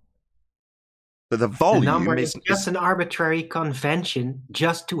got. But the volume number is just an arbitrary convention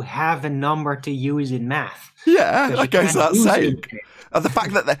just to have a number to use in math. Yeah, that goes without saying. The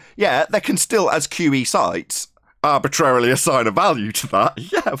fact that they can still, as QE cites, arbitrarily assign a value to that.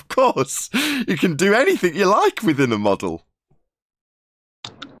 Yeah, of course. You can do anything you like within a model.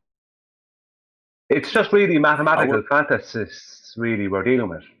 It's just really mathematical fantasies, really, we're dealing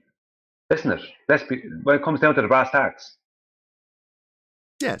with. Isn't it? When it comes down to the brass tacks.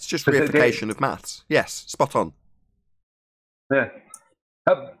 Yeah, it's just reification of maths. Yes, spot on. Yeah.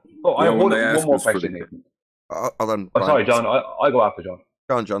 I have one more question, Nathan. Sorry, John. I go after John.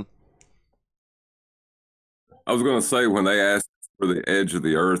 Go on, John. I was going to say, when they ask where the edge of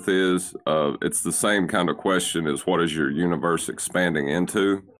the Earth is, it's the same kind of question as what is your universe expanding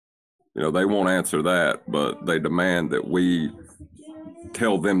into? You know, they won't answer that, but they demand that we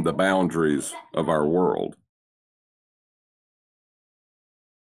tell them the boundaries of our world.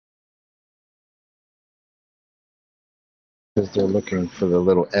 Because they're looking for the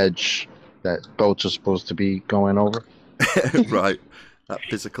little edge that boats are supposed to be going over. Right. That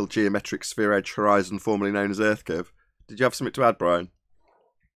physical geometric sphere edge horizon formerly known as Earth curve. Did you have something to add, Brian?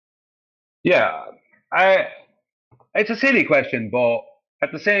 Yeah. It's a silly question, but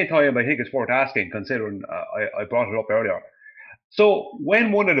at the same time, I think it's worth asking, considering I brought it up earlier. So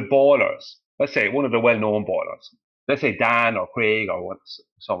when one of the ballers, let's say one of the well-known ballers, let's say Dan or Craig or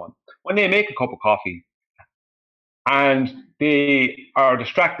someone, when they make a cup of coffee, and they are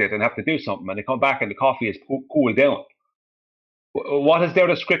distracted and have to do something, and they come back and the coffee is cooled down. What is their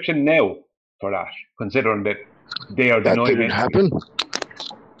description now for that, considering that they are denying it? That didn't happen.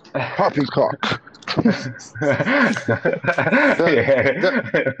 Poppycock.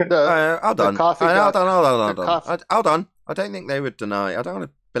 Hold on. I don't think they would deny. I don't want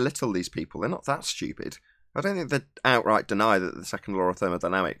to belittle these people. They're not that stupid. I don't think they'd outright deny that the second law of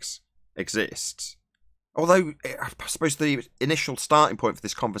thermodynamics exists. Although, I suppose the initial starting point for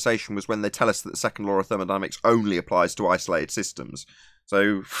this conversation was when they tell us that the second law of thermodynamics only applies to isolated systems.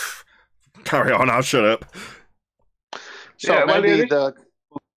 So, carry on, I'll shut up. So yeah,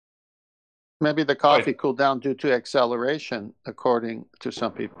 maybe the coffee cooled down due to acceleration, according to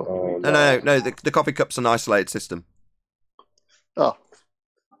some people. No, the coffee cup's an isolated system. Oh.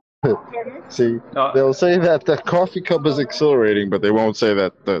 See, they'll say that the coffee cup is accelerating, but they won't say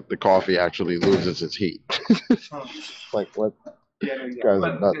that the coffee actually loses its heat. Like, what? You guys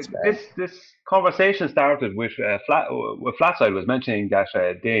are nuts, man. This conversation started with Flatside was mentioning that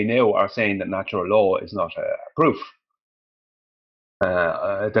they now are saying that natural law is not proof.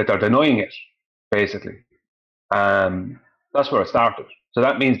 That they're denying it, basically. That's where it started. So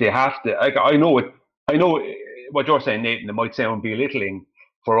that means they have to. I know what you're saying, Nathan. It might sound belittling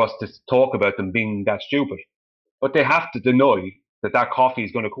for us to talk about them being that stupid, but they have to deny that coffee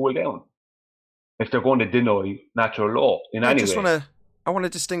is going to cool down if they're going to deny natural law in any way. I want to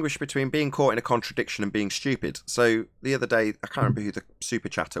distinguish between being caught in a contradiction and being stupid. So the other day, I can't remember who the super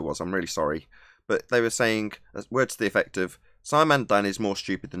chatter was. I'm really sorry, but they were saying words to the effect of Simon Dan is more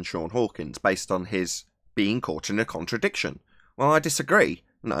stupid than Sean Hawkins based on his being caught in a contradiction. Well, I disagree.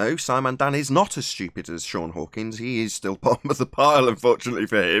 No, Simon Dan is not as stupid as Sean Hawkins. He is still bottom of the pile, unfortunately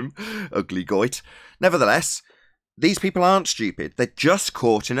for him. Ugly goit. Nevertheless, these people aren't stupid. They're just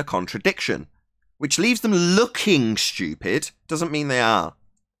caught in a contradiction, which leaves them looking stupid. Doesn't mean they are.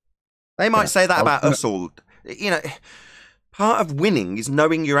 They might say that about us all. You know, part of winning is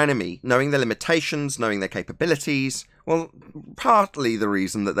knowing your enemy, knowing their limitations, knowing their capabilities. Well, partly the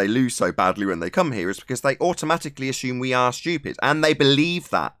reason that they lose so badly when they come here is because they automatically assume we are stupid, and they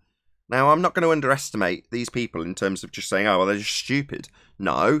believe that. Now, I'm not going to underestimate these people in terms of just saying, oh, well, they're just stupid.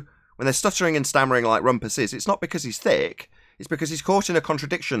 No. When they're stuttering and stammering like Rumpus is, it's not because he's thick. It's because he's caught in a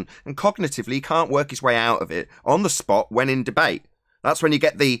contradiction, and cognitively he can't work his way out of it on the spot when in debate. That's when you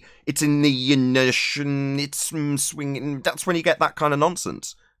get it's in the inertia, it's swinging. That's when you get that kind of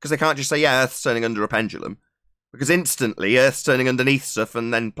nonsense. Because they can't just say, yeah, Earth's turning under a pendulum. Because instantly, Earth's turning underneath stuff,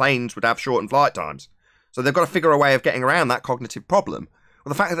 and then planes would have shortened flight times. So they've got to figure a way of getting around that cognitive problem. Well,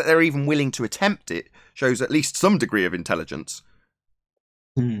 the fact that they're even willing to attempt it shows at least some degree of intelligence.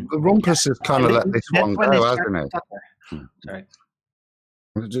 The Rumpus has kind of let this one go, hasn't it? Sorry.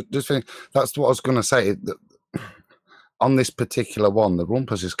 Just think, that's what I was going to say. On this particular one, the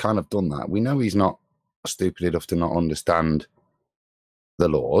Rumpus has kind of done that. We know he's not stupid enough to not understand the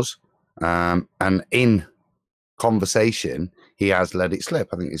laws. And in conversation, he has let it slip.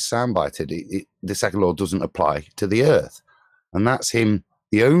 I think it's soundbited. The second law doesn't apply to the Earth. And that's him,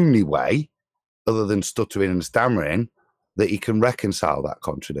 the only way, other than stuttering and stammering, that he can reconcile that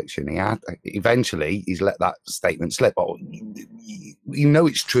contradiction. Eventually, he's let that statement slip. Oh, you know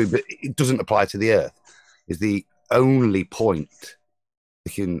it's true, but it doesn't apply to the Earth. Is the only point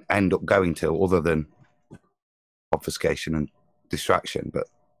he can end up going to, other than obfuscation and distraction. But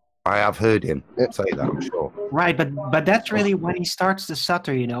I have heard him say that, I'm sure. Right, but that's really when he starts to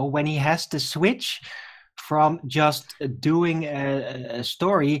stutter, you know, when he has to switch from just doing a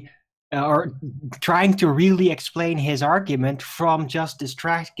story or trying to really explain his argument from just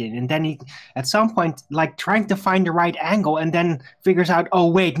distracting. And then he, at some point, like trying to find the right angle and then figures out,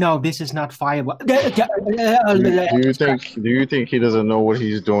 oh, wait, no, this is not viable. Do you think he doesn't know what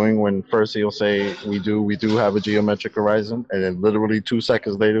he's doing when first he'll say, we do have a geometric horizon, and then literally 2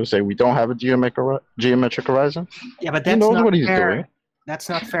 seconds later he'll say, we don't have a geometric horizon? Yeah, but that's not what he's doing. That's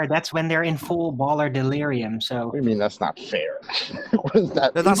not fair. That's when they're in full baller delirium. So what do you mean that's not fair? What is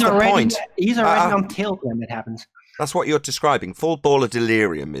that? No, that's the point. He's already on tilt when it happens. That's what you're describing. Full baller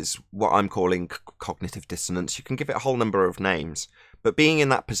delirium is what I'm calling cognitive dissonance. You can give it a whole number of names, but being in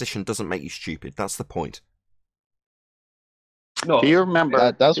that position doesn't make you stupid. That's the point. No, do you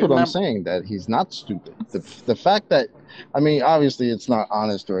remember? That's what I'm saying, that he's not stupid. The fact that, I mean, obviously it's not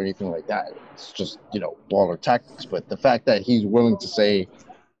honest or anything like that. It's just, you know, baller tactics. But the fact that he's willing to say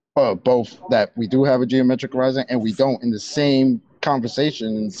both that we do have a geometric horizon and we don't in the same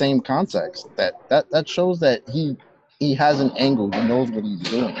conversation, in the same context, that shows that he has an angle. He knows what he's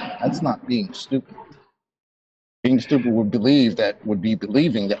doing. That's not being stupid. Being stupid would be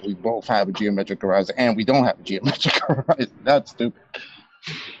believing that we both have a geometric horizon and we don't have a geometric horizon. That's stupid.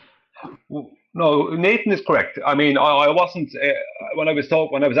 No, Nathan is correct. I mean, I wasn't when I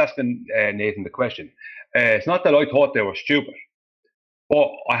was asking Nathan the question. It's not that I thought they were stupid, but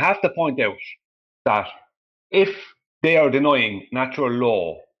I have to point out that if they are denying natural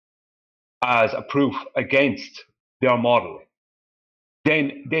law as a proof against their model,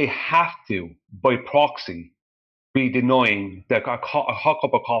 then they have to, by proxy, be denying that a hot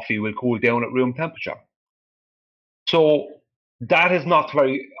cup of coffee will cool down at room temperature. So that is not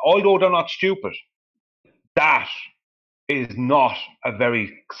very, although they're not stupid, that is not a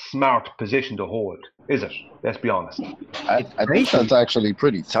very smart position to hold, is it? Let's be honest. I think that's actually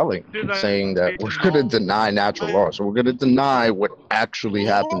pretty telling, saying that we're going to deny natural law. So we're going to deny what actually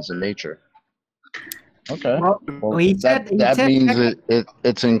happens in nature. Okay. Well, he said means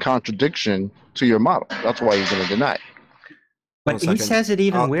it's in contradiction to your model. That's why you're going to deny it. But he says it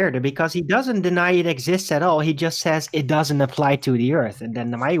even weirder because he doesn't deny it exists at all. He just says it doesn't apply to the Earth. And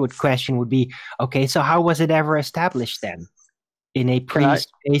then my question would be, okay, so how was it ever established then? In a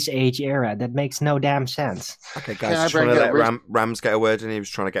pre-space age era? That makes no damn sense. Okay, guys, just want to let Rams get a word in. He was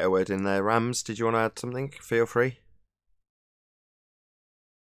trying to get a word in there. Rams, did you want to add something? Feel free.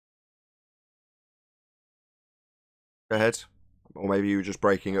 Go ahead. Or maybe you were just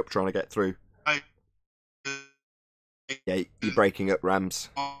breaking up trying to get through. Yeah, you're breaking up, Rams.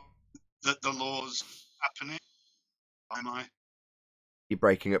 That the law's happening. Am I? You're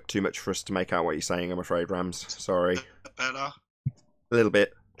breaking up too much for us to make out what you're saying, I'm afraid, Rams. Sorry. Better? A little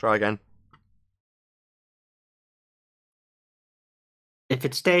bit. Try again. If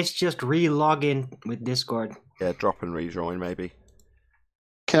it stays, just re-log in with Discord. Yeah, drop and rejoin, maybe.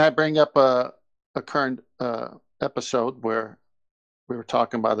 Can I bring up a current episode where we were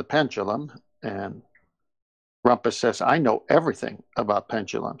talking about the pendulum, and Rumpus says, I know everything about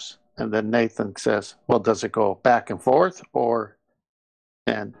pendulums. And then Nathan says, well, does it go back and forth or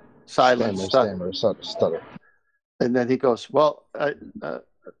and silence? Stutter. And then he goes, well, it does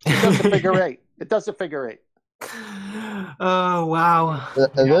a figure eight. It does a figure eight. Oh, wow.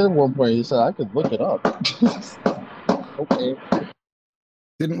 And then at one point he said, I could look it up. Okay.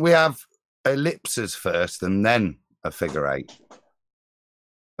 Didn't we have ellipses first and then a figure eight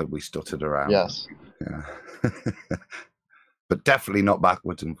that we stuttered around? Yes. Yeah. But definitely not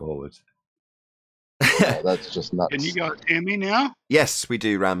backwards and forwards. Oh, that's just nuts. Can you guys hear me now? Yes, we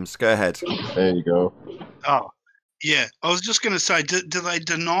do, Rams. Go ahead. There you go. Oh, yeah. I was just going to say, do they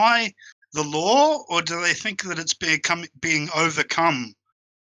deny the law, or do they think that it's being overcome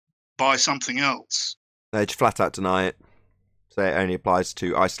by something else? They just flat out deny it. So it only applies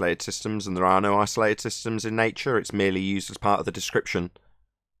to isolated systems, and there are no isolated systems in nature. It's merely used as part of the description.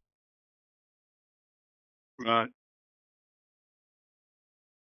 Right.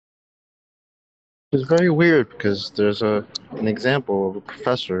 It's very weird because there's an example of a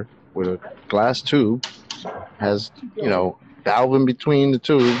professor with a glass tube, has, valve in between the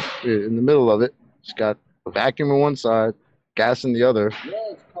tube, in the middle of it. It's got a vacuum on one side, gas in the other,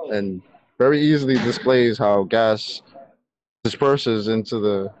 and very easily displays how gas disperses into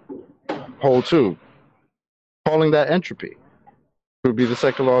the whole tube. Calling that entropy would be the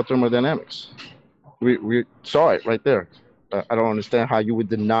second law of thermodynamics. We saw it right there. I don't understand how you would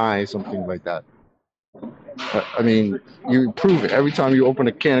deny something like that. I mean, you prove it every time you open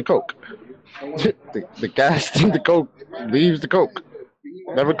a can of Coke. The gas in the Coke leaves the Coke,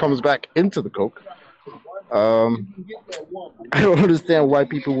 never comes back into the Coke. I don't understand why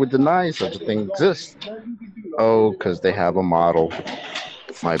people would deny such a thing exists. Oh, because they have a model.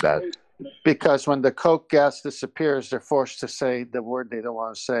 My bad. Because when the Coke gas disappears, they're forced to say the word they don't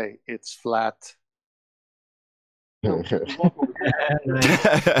want to say. It's flat.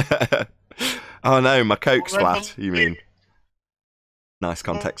 Oh no, my Coke's flat, you mean? Nice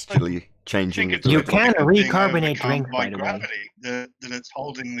contextually changing. You can recarbonate drink, by the way. That it's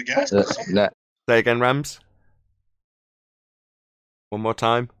holding the gas. Say again, Rams. One more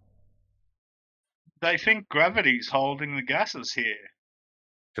time. They think gravity's holding the gases here.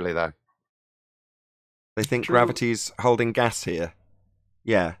 Actually, though. They think gravity's holding gas here.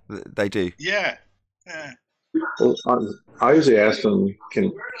 Yeah, they do. Yeah. Well, I usually ask them,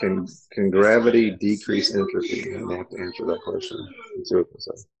 can gravity decrease entropy? And they have to answer that question and see what they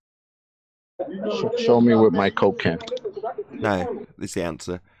say. Show me with my Coke can. No, is the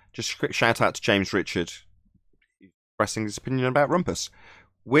answer. Just shout out to James Richard, expressing his opinion about Rumpus.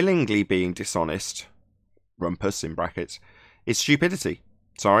 Willingly being dishonest, Rumpus in brackets, is stupidity.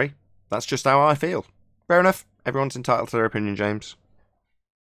 Sorry, that's just how I feel. Fair enough. Everyone's entitled to their opinion, James.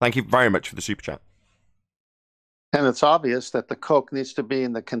 Thank you very much for the super chat. And it's obvious that the Coke needs to be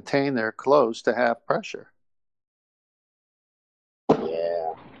in the container closed to have pressure.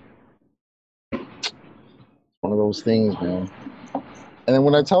 Yeah. It's one of those things, man. And then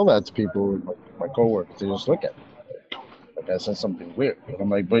when I tell that to people, my coworkers, they just look at me like I said something weird. And I'm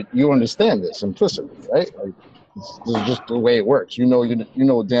like, but you understand this implicitly, right? Like, this is just the way it works. You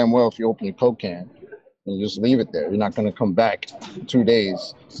know damn well if you open your Coke can and you just leave it there, you're not going to come back 2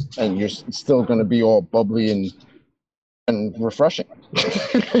 days and you're still going to be all bubbly and refreshing.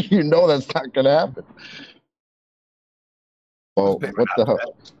 You know that's not going to happen. Well, what the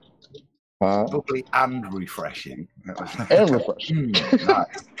hell? Bubbly and refreshing. And refreshing.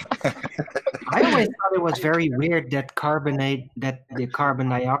 Nice. I always thought it was very weird that the carbon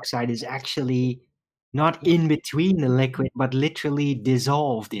dioxide is actually not in between the liquid, but literally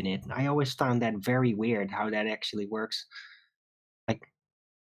dissolved in it. I always found that very weird how that actually works. Like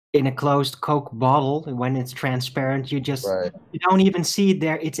in a closed Coke bottle, when it's transparent, you don't even see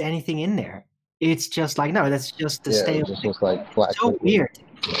there it's anything in there. It's just like, no, that's just the stale. It just looks like black so liquid. weird.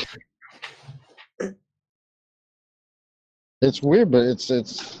 It's weird, but it's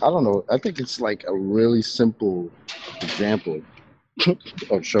I don't know. I think it's like a really simple example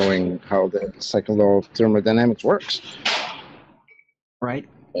of showing how the second law of thermodynamics works. Right.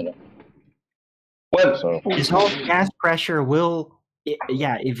 You know. Well, So Dissolved gas pressure will,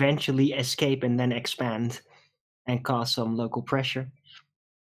 eventually escape and then expand and cause some local pressure.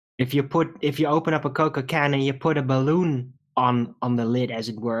 If you open up a Coca can and you put a balloon on the lid, as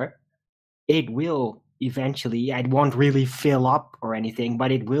it were, it will eventually. It won't really fill up or anything,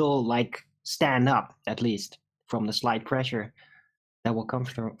 but it will like stand up at least from the slight pressure that will come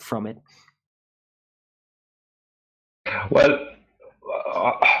from it. Well,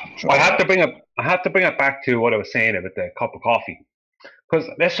 I have to bring it back to what I was saying about the cup of coffee, because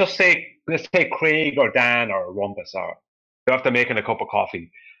let's take Craig or Dan or Rumpus, or they're after making a cup of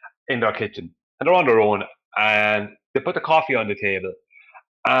coffee in their kitchen and they're on their own and they put the coffee on the table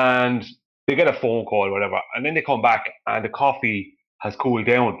and they get a phone call or whatever, and then they come back and the coffee has cooled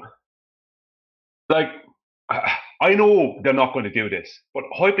down. Like, I know they're not going to do this, but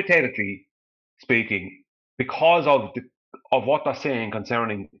hypothetically speaking, because of what they're saying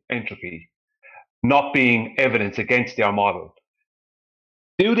concerning entropy not being evidence against their model,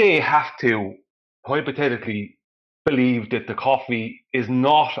 do they have to hypothetically believe that the coffee is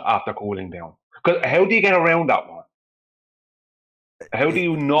not after cooling down? Because how do you get around that one? How do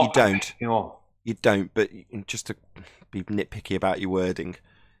you not? You don't. You know. You don't, but just to be nitpicky about your wording,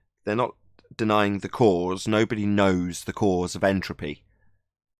 they're not denying the cause. Nobody knows the cause of entropy.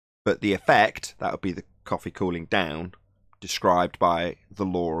 But the effect, that would be the coffee cooling down, described by the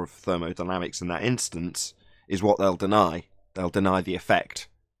law of thermodynamics in that instance, is what they'll deny. They'll deny the effect.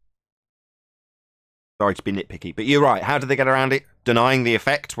 Sorry to be nitpicky, but you're right. How do they get around it? Denying the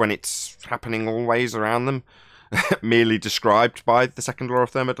effect when it's happening always around them, merely described by the second law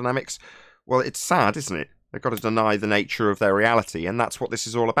of thermodynamics? Well, it's sad, isn't it? They've got to deny the nature of their reality, and that's what this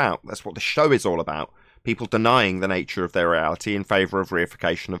is all about. That's what the show is all about. People denying the nature of their reality in favour of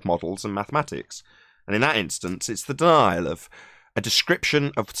reification of models and mathematics. And in that instance, it's the denial of a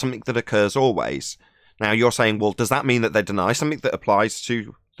description of something that occurs always. Now, you're saying, well, does that mean that they deny something that applies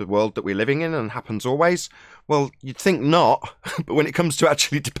to the world that we're living in and happens always? Well, you'd think not, but when it comes to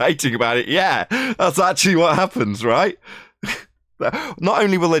actually debating about it, yeah, that's actually what happens, right? Not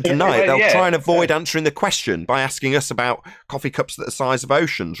only will they deny it, they'll try and avoid answering the question by asking us about coffee cups that are the size of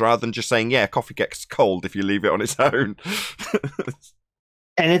oceans, rather than just saying, yeah, coffee gets cold if you leave it on its own.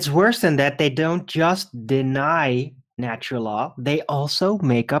 And it's worse than that. They don't just deny natural law, they also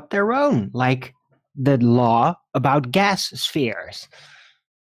make up their own, like the law about gas spheres.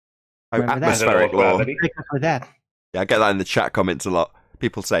 Oh, atmospheric law. For that. Yeah, I get that in the chat comments a lot.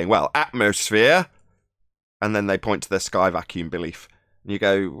 People saying, well, atmosphere, and then they point to their sky vacuum belief. And you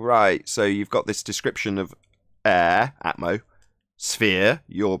go, right, so you've got this description of air, atmo, sphere,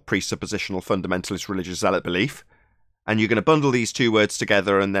 your presuppositional fundamentalist religious zealot belief, and you're going to bundle these two words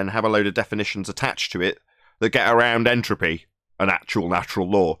together and then have a load of definitions attached to it that get around entropy, an actual natural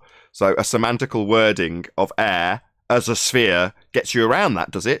law. So a semantical wording of air as a sphere gets you around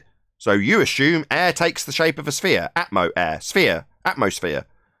that, does it? So you assume air takes the shape of a sphere. Atmo, air, sphere, atmosphere.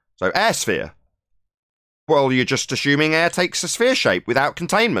 So air sphere. Well, you're just assuming air takes a sphere shape without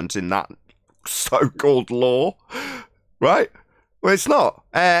containment in that so-called law, right? Well, it's not.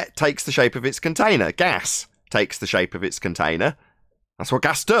 Air takes the shape of its container. Gas takes the shape of its container. That's what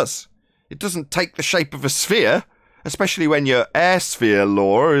gas does. It doesn't take the shape of a sphere, especially when your air sphere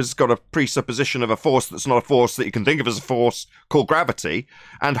law has got a presupposition of a force that's not a force that you can think of as a force called gravity,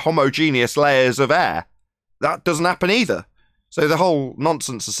 and homogeneous layers of air. That doesn't happen either. So the whole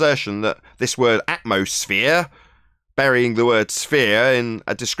nonsense assertion that this word atmosphere, burying the word sphere in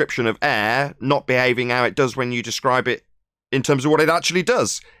a description of air, not behaving how it does when you describe it in terms of what it actually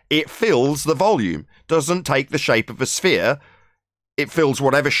does. It fills the volume, doesn't take the shape of a sphere, it fills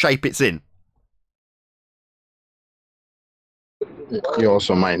whatever shape it's in. You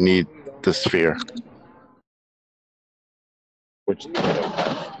also might need the sphere. Which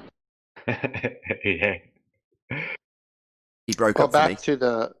yeah. He broke Well, up for me. back to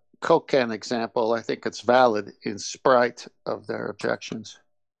the Coke can example, I think it's valid in spite of their objections.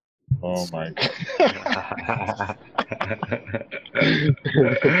 Oh my God.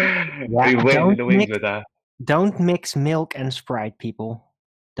 We went in the wings with that. Don't mix milk and Sprite, people.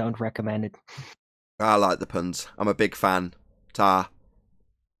 Don't recommend it. I like the puns. I'm a big fan. Tar.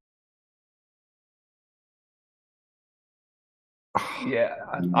 Yeah,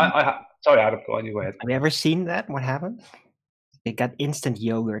 I sorry, Adam, go on, you ahead. Have you ever seen that? What happened? They got instant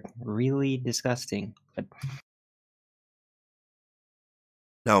yogurt. Really disgusting. But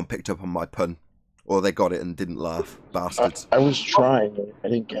no one picked up on my pun. Or they got it and didn't laugh. Bastards. I was trying. I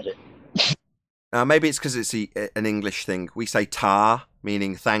didn't get it. Maybe it's because it's an English thing. We say tar,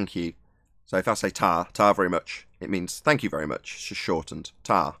 meaning thank you. So if I say tar very much, it means thank you very much. It's just shortened.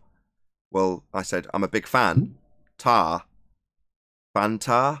 Tar. Well, I said, I'm a big fan. Tar.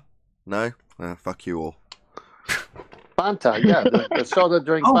 Fanta? No? Fuck you all. Fanta, yeah. The soda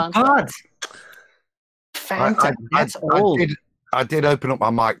drink Fanta. God. Fanta, that's old. I did open up my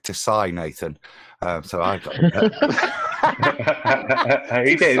mic to sigh, Nathan. So I got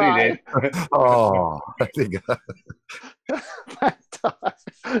he did. Oh, I think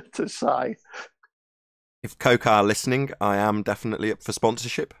to sigh. If Coke are listening, I am definitely up for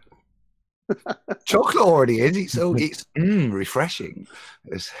sponsorship. Chocolate already is. It's refreshing.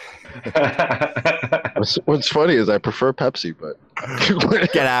 What's funny is I prefer Pepsi, but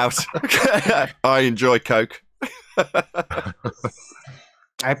get out. I enjoy Coke.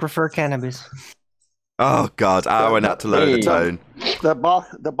 I prefer cannabis. Oh God, I went out to lower the tone. The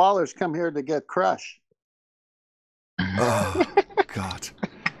ballers come here to get crush. Oh God,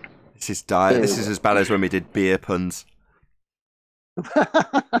 this is dire. This is as bad as when we did beer puns.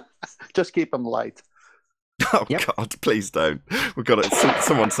 Just keep them light. Oh God, please don't. We've got it.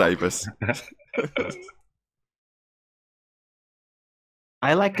 Someone save us.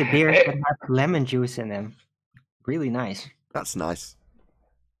 I like the beers that have lemon juice in them. Really nice. That's nice.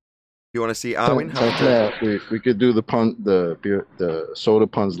 You want to see Arwin? We could do the soda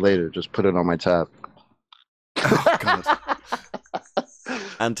puns later. Just put it on my tab. Oh God.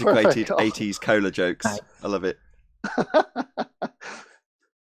 Antiquated 80s cola jokes. I love it.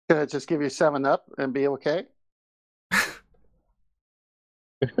 Can I just give you 7-Up and be okay?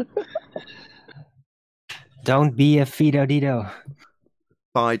 Don't be a Fido Dido.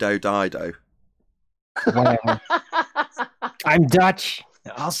 Fido Dido. Whatever. I'm Dutch.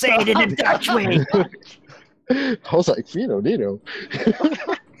 I'll say it in a Dutch way. I was like, Fido Dido.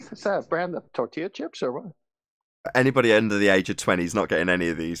 Is that a brand of tortilla chips or what? Anybody under the age of 20 is not getting any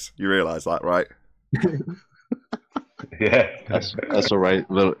of these. You realise that, right? Yeah, that's all right,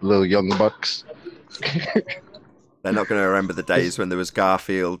 little young bucks. They're not going to remember the days when there was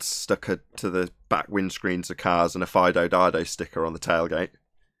Garfield stuck to the back windscreens of cars and a Fido Dido sticker on the tailgate.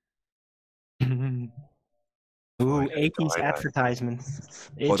 Ooh, 80s advertisement.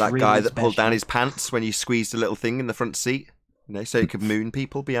 Or that guy that pulled down his pants when you squeezed a little thing in the front seat, so you could moon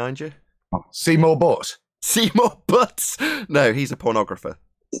people behind you. Seymour Butts. Seymour Butts. No, he's a pornographer.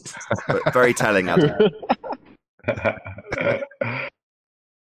 But very telling, Adam.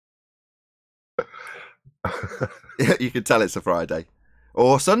 You can tell it's a Friday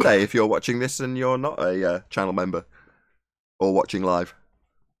or Sunday if you're watching this and you're not a channel member or watching live.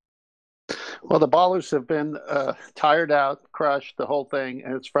 Well, the ballers have been tired out, crushed, the whole thing,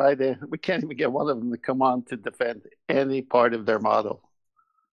 and it's Friday. We can't even get one of them to come on to defend any part of their model.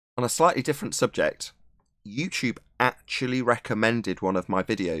 On a slightly different subject, YouTube actually recommended one of my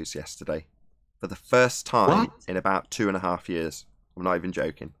videos yesterday for the first time in about 2.5 years. I'm not even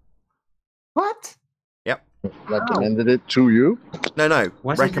joking. What? Yep. Recommended it to you? No.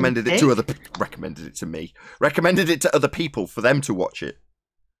 Recommended it to recommended it to me. Recommended it to other people for them to watch it.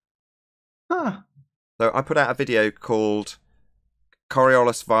 Huh. So I put out a video called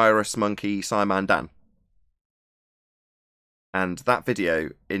Coriolis Virus Monkey Simon Dan. And that video,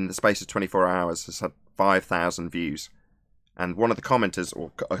 in the space of 24 hours, has had 5,000 views. And one of the commenters,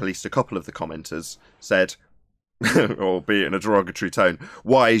 or at least a couple of the commenters, said, albeit in a derogatory tone,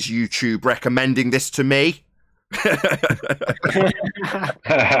 "Why is YouTube recommending this to me?"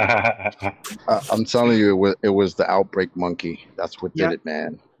 I'm telling you, it was the outbreak monkey. That's what did it,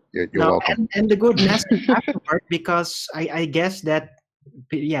 man. You're welcome. And the good message afterward, because I guess that,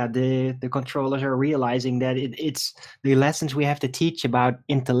 the controllers are realizing that it's the lessons we have to teach about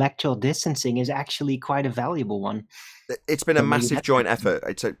intellectual distancing is actually quite a valuable one. It's been a massive joint effort.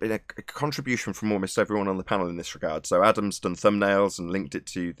 It's been a contribution from almost everyone on the panel in this regard. So Adam's done thumbnails and linked it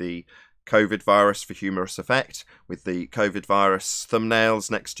to the COVID virus for humorous effect, with the COVID virus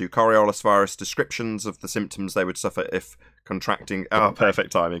thumbnails next to Coriolis virus descriptions of the symptoms they would suffer if contracting. Oh,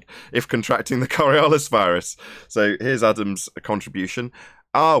 perfect timing. If contracting the Coriolis virus. So here's Adam's contribution.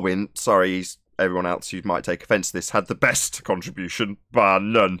 Arwin, sorry, everyone else who might take offence to this, had the best contribution, bar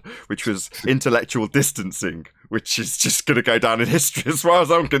none, which was intellectual distancing, which is just going to go down in history as far as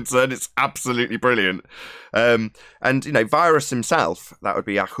I'm concerned. It's absolutely brilliant. And, you know, Virus himself, that would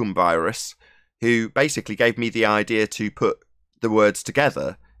be Ahum Virus, who basically gave me the idea to put the words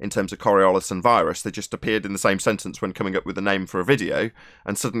together in terms of Coriolis and virus. They just appeared in the same sentence when coming up with a name for a video,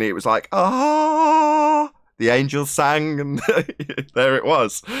 and suddenly it was like, ah, the angels sang, and there it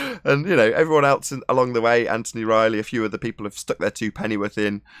was. And, you know, everyone else along the way, Anthony Riley, a few other people have stuck their 2 pennyworth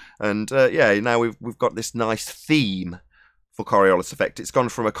in, and yeah, now we've got this nice theme for Coriolis effect. It's gone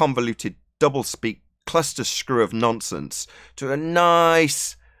from a convoluted doublespeak cluster screw of nonsense to a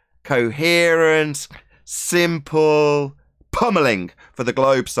nice, coherent, simple pummeling for the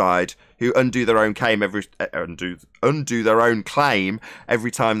Globe side, who undo their own claim undo their own claim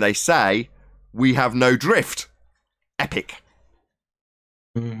every time they say we have no drift. Epic.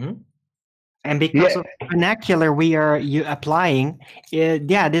 Mm-hmm. And because of the vernacular we are applying,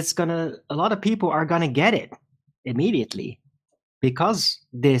 yeah, a lot of people are gonna get it immediately because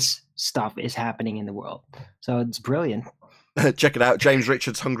this stuff is happening in the world. So it's brilliant. Check it out. James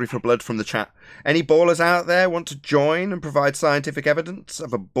Richards, hungry for blood from the chat. Any ballers out there want to join and provide scientific evidence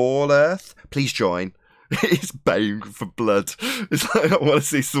of a ball Earth? Please join. It's baying for blood. It's like, I want to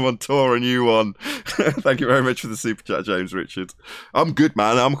see someone tour a new one. Thank you very much for the super chat, James Richards. I'm good,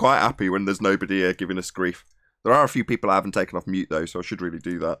 man. I'm quite happy when there's nobody here giving us grief. There are a few people I haven't taken off mute, though, so I should really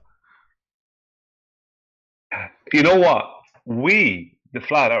do that. You know what? We, the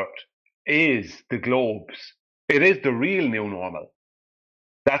flat Earth, is the globes. It is the real new normal.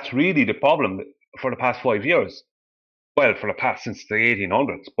 That's really the problem for the past 5 years. Well, for the past since the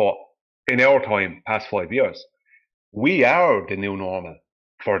 1800s, but in our time, past 5 years, we are the new normal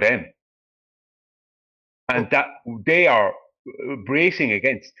for them, and that they are bracing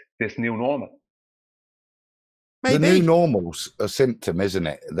against this new normal. Maybe. The new normal's a symptom, isn't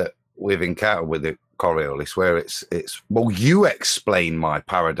it, that we've encountered with the Coriolis, where it's well, you explain my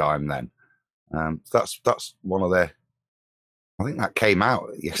paradigm then. That's one of their. I think that came out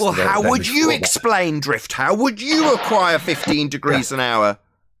yesterday. Well, how would you explain drift? How would you acquire 15 degrees an hour,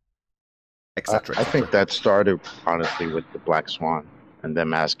 etc.? I think that started honestly with the Black Swan and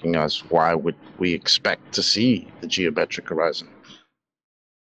them asking us why would we expect to see the geometric horizon.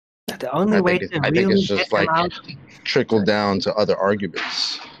 The only way to I think it's just like trickled down to other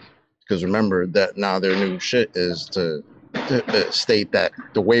arguments. Because remember that now their new shit is to state that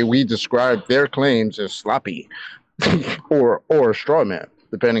the way we describe their claims is sloppy or a straw man,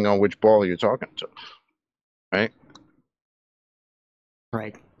 depending on which ball you're talking to. Right?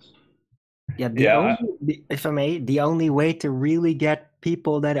 Right. Yeah, if I may, the only way to really get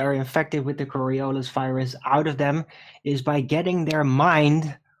people that are infected with the Coriolis virus out of them is by getting their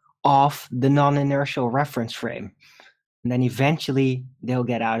mind off the non-inertial reference frame. And then eventually they'll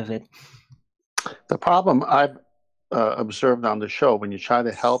get out of it. The problem I've observed on the show when you try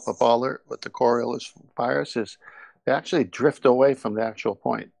to help a baller with the Coriolis virus is they actually drift away from the actual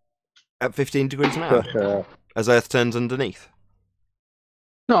point. At 15 degrees an hour? As Earth turns underneath?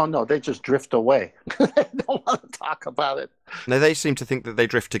 No, they just drift away. They don't want to talk about it. No, they seem to think that they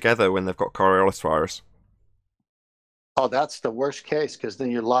drift together when they've got Coriolis virus. Oh, that's the worst case, because then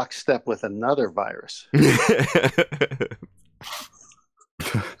you're lockstep with another virus.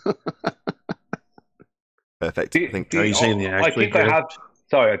 Perfect. Are you saying the actually? I think I have.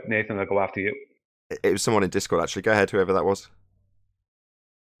 Sorry, Nathan, I'll go after you. It was someone in Discord, actually. Go ahead, whoever that was.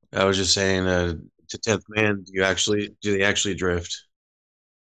 I was just saying, to 10th man, do they actually drift?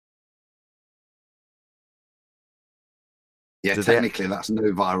 Yeah, technically that's no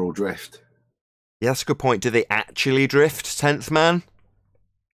viral drift. Yeah, that's a good point. Do they actually drift, 10th man?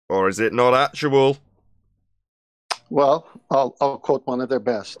 Or is it not actual? Well, I'll quote one of their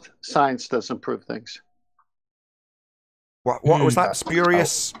best. Science doesn't prove things. What was that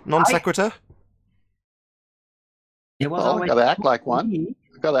spurious non sequitur? I gotta act like one.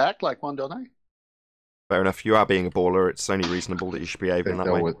 I gotta act like one, don't I? Fair enough. You are being a baller. It's only reasonable that you should behave in that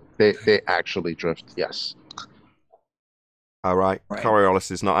way. They actually drift, yes. All right.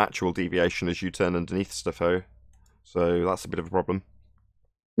 Coriolis is not actual deviation as you turn underneath stuff, so that's a bit of a problem.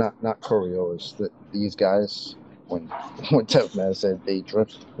 Not Coriolis. These guys, when Tevman said they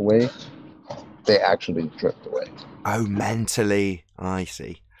drift away, they actually drift away. Oh, mentally. I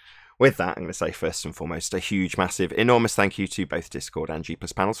see. With that, I'm going to say first and foremost a huge, massive, enormous thank you to both Discord and G+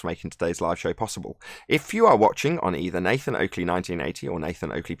 Panels for making today's live show possible. If you are watching on either Nathan Oakley 1980 or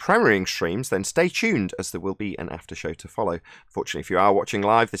Nathan Oakley premiering streams, then stay tuned as there will be an after show to follow. Fortunately, if you are watching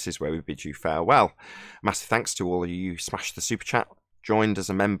live, this is where we bid you farewell. Massive thanks to all of you who smashed the super chat joined as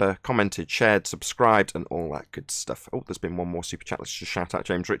a member, commented, shared, subscribed, and all that good stuff. Oh, there's been one more super chat. Let's just shout out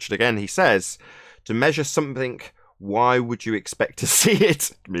James Richard again. He says, to measure something, why would you expect to see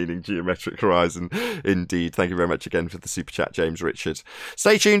it? Meaning geometric horizon. Indeed. Thank you very much again for the super chat, James Richard.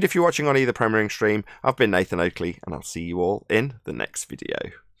 Stay tuned if you're watching on either premiering stream. I've been Nathan Oakley, and I'll see you all in the next video.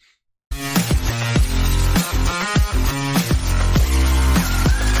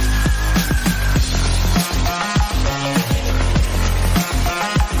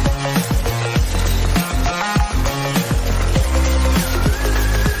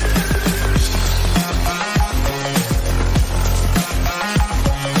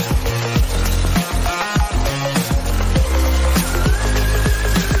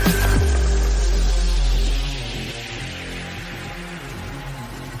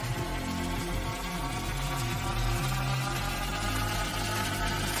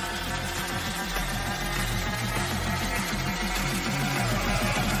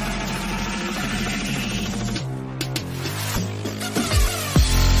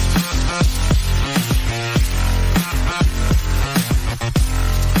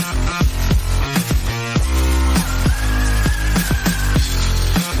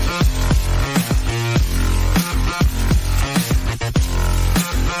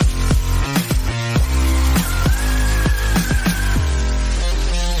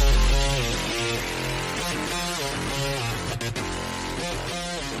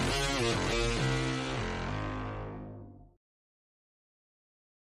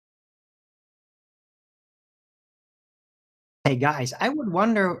 Hey guys, I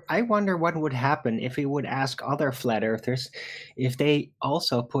wonder what would happen if we would ask other flat earthers if they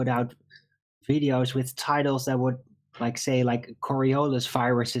also put out videos with titles that would say Coriolis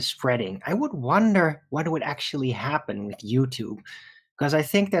virus is spreading. I would wonder what would actually happen with YouTube, because I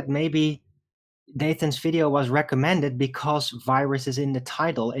think that maybe Nathan's video was recommended because virus is in the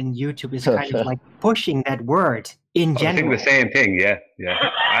title and YouTube is kind of pushing that word in general. I think the same thing, yeah.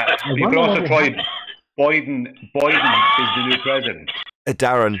 You can also try Biden is the new president.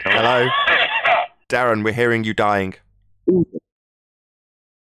 Darren, hello. Darren, we're hearing you dying. Don't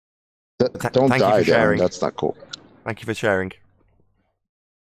Thank die, you for sharing. Darren. That's not cool. Thank you for sharing.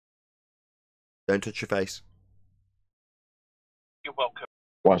 Don't touch your face. You're welcome.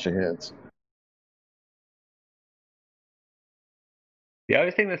 Wash your hands. Yeah, I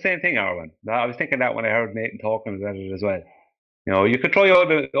was thinking the same thing, Arwen. I was thinking that when I heard Nathan talking about it as well. You know, you could try all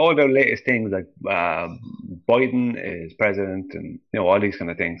the latest things like Biden is president, and all these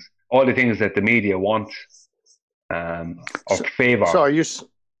kind of things, all the things that the media want or favor. So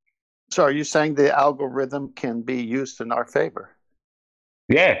are you saying the algorithm can be used in our favor?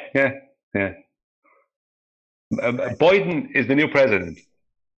 Yeah. Biden is the new president,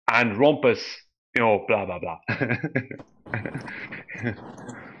 and Rumpus, blah blah blah.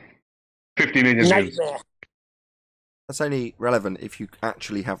 50 million views. That's only relevant if you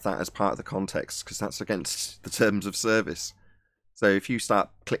actually have that as part of the context, because that's against the terms of service. So if you start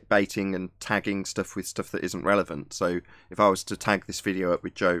clickbaiting and tagging stuff with stuff that isn't relevant, so if I was to tag this video up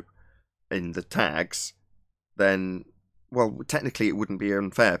with Joe in the tags, then, well, technically it wouldn't be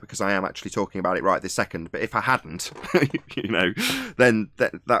unfair because I am actually talking about it right this second. But if I hadn't, then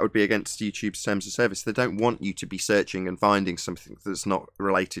that would be against YouTube's terms of service. They don't want you to be searching and finding something that's not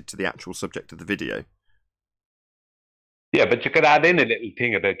related to the actual subject of the video. Yeah, but you could add in a little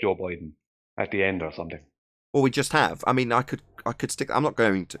thing about Joe Biden at the end or something. Well, we just have. I mean, I could stick. I'm not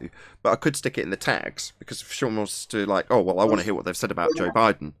going to, but I could stick it in the tags, because if someone wants to I want to hear what they've said about Joe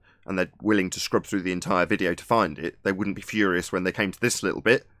Biden, and they're willing to scrub through the entire video to find it, they wouldn't be furious when they came to this little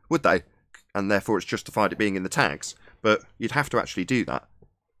bit, would they? And therefore, it's justified it being in the tags. But you'd have to actually do that.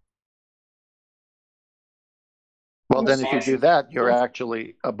 Well, then if you do that, you're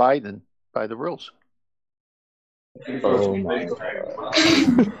actually abiding by the rules. Oh my God.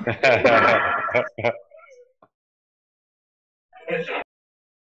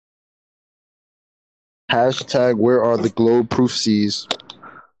 Hashtag where are the globe proof seas?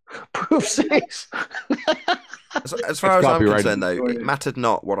 Proof seas. As far as I'm concerned, though, it mattered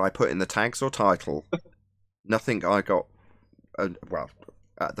not what I put in the tags or title. Nothing I got, at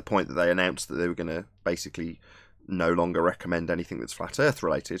the point that they announced that they were going to basically no longer recommend anything that's flat Earth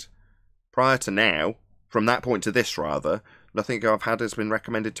related. Prior to now, from that point to this rather, nothing I've had has been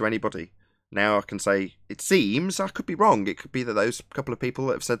recommended to anybody. Now I can say, it seems, I could be wrong, it could be that those couple of people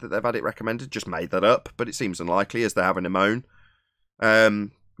that have said that they've had it recommended just made that up, but it seems unlikely as they're having a moan. But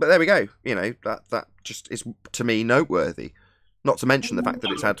there we go, that just is, to me, noteworthy. Not to mention the fact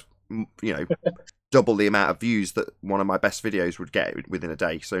that it's had, double the amount of views that one of my best videos would get within a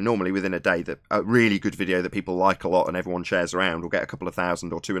day. So normally within a day, that a really good video that people like a lot and everyone shares around will get a couple of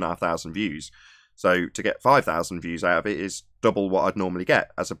thousand or 2,500 views. So to get 5,000 views out of it is double what I'd normally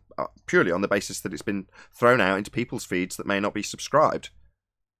get, as purely on the basis that it's been thrown out into people's feeds that may not be subscribed.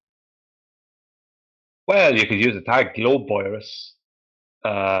 Well, you could use the tag globe virus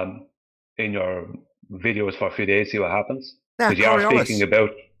in your videos for a few days, see what happens. Because you are speaking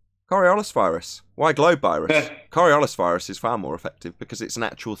about Coriolis virus. Why globe virus? Coriolis virus is far more effective because it's an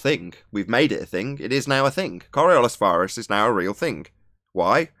actual thing. We've made it a thing. It is now a thing. Coriolis virus is now a real thing.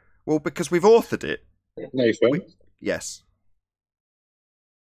 Why? Well, because we've authored it. Nathan? Yes.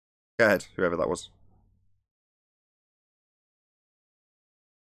 Go ahead, whoever that was.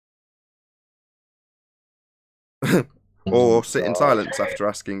 Or sit in silence after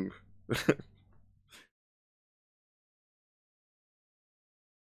asking.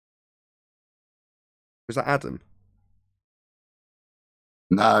 Was that Adam?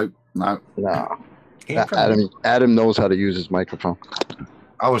 No. Adam knows how to use his microphone.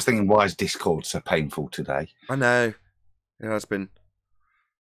 I was thinking, why is Discord so painful today? I know. It has been.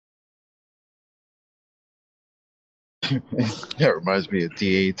 That reminds me of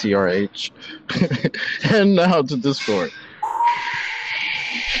DATRH. And now to Discord.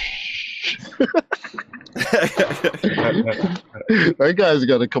 That guy's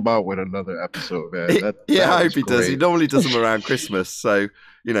got to come out with another episode, man. I hope he does. He normally does them around Christmas. So,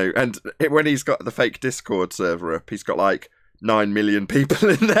 and when he's got the fake Discord server up, he's got like 9 million people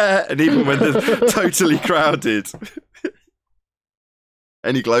in there. And even when they're totally crowded.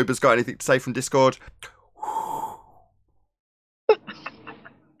 Any Globers got anything to say from Discord?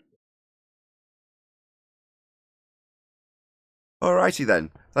 Alrighty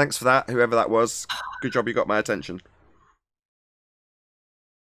then. Thanks for that, whoever that was. Good job you got my attention.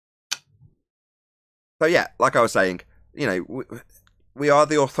 So yeah, like I was saying, we are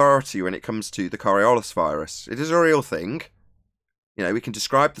the authority when it comes to the Coriolis virus. It is a real thing. We can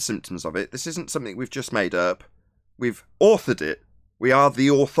describe the symptoms of it. This isn't something we've just made up. We've authored it. We are the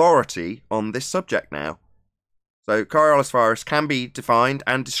authority on this subject now. So Coriolis virus can be defined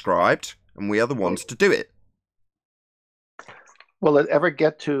and described, and we are the ones to do it. Will it ever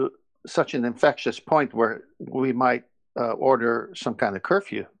get to such an infectious point where we might order some kind of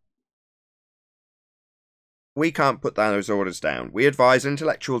curfew? We can't put those orders down. We advise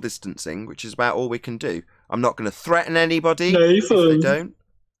intellectual distancing, which is about all we can do. I'm not going to threaten anybody if they don't.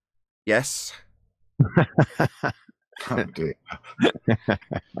 Yes.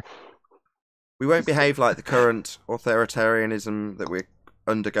 We won't behave like the current authoritarianism that we're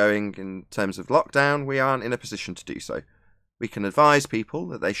undergoing in terms of lockdown. We aren't in a position to do so. We can advise people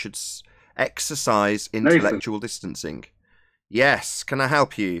that they should exercise intellectual distancing. Yes, can I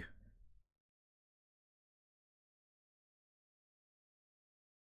help you?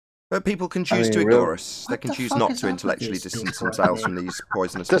 But people can choose to ignore us. They can choose not to intellectually distance themselves from these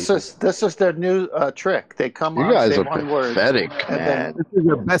poisonous people. This is their new trick. They come on, you guys say are one word, pathetic, and man. then This is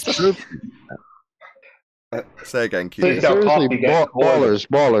your best proof. Say again, Q. Seriously,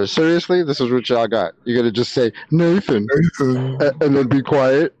 ballers. Seriously, this is what y'all got. You gotta just say Nathan, and then be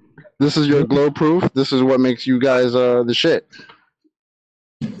quiet. This is your glow proof. This is what makes you guys the shit.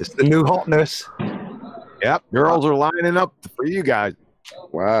 It's the new hotness. Yep, girls are lining up for you guys.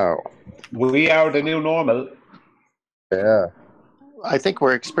 Wow. We are the new normal. Yeah. I think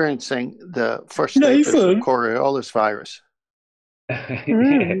we're experiencing the first stages of Coriolis virus.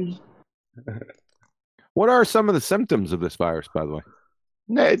 What are some of the symptoms of this virus, by the way?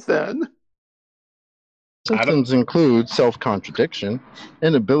 Nathan. Symptoms include self-contradiction,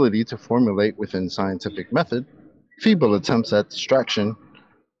 inability to formulate within scientific method, feeble attempts at distraction,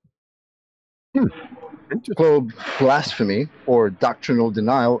 globe blasphemy or doctrinal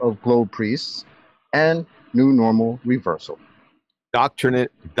denial of globe priests, and new normal reversal.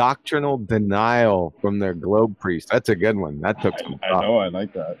 Doctrinal denial from their globe priest. That's a good one. That took some thought. I know, I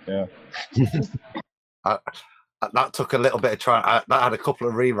like that. Yeah. That took a little bit of trying. That had a couple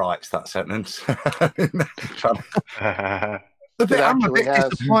of rewrites, that sentence. The bit I'm a bit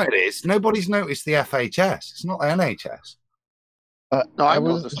disappointed is nobody's noticed the FHS. It's not the NHS. No, I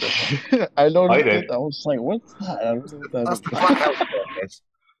noticed it. I noticed I did. it. I was like, what's that? I don't know what that That's is. the Black Health Service.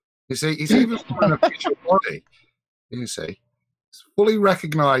 You see, he's even an official body. You see, it's fully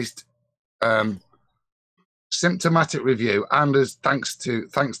recognised symptomatic review, and as thanks to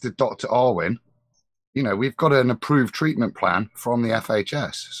Dr. Arwin, we've got an approved treatment plan from the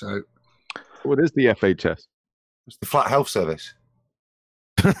FHS. So, what is the FHS? It's the Flat Health Service.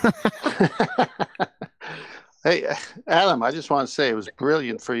 Hey, Adam, I just want to say it was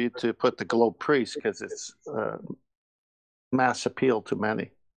brilliant for you to put the Globe Priest because it's mass appeal to many.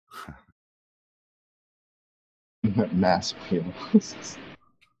 Mass appeal.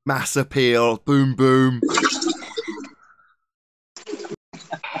 Mass appeal. Boom, boom.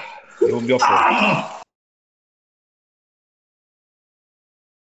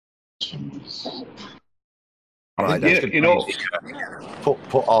 Right, You know,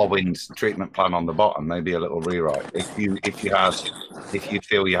 put Arwin's treatment plan on the bottom. Maybe a little rewrite. If you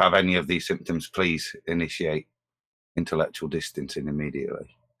feel you have any of these symptoms, please initiate intellectual distancing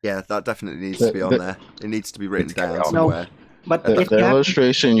immediately. Yeah, that definitely needs to be on there. It needs to be written down somewhere. But the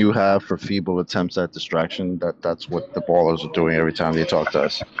illustration you have for feeble attempts at distraction, that's what the ballers are doing every time they talk to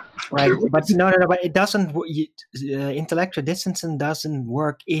us. Right, but no, but it doesn't. Intellectual distancing doesn't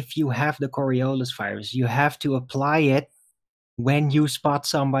work if you have the Coriolis virus. You have to apply it when you spot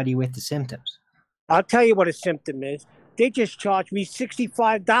somebody with the symptoms. I'll tell you what a symptom is. They just charged me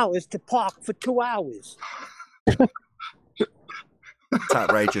 $65 to park for 2 hours. It's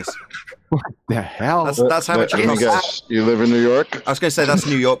outrageous. What the hell? That's how much it costs. You live in New York? I was going to say that's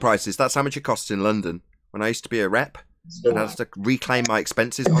New York prices. That's how much it costs in London. When I used to be a rep, and I had to reclaim my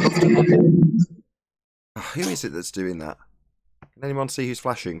expenses. Oh, who is it that's doing that? Can anyone see who's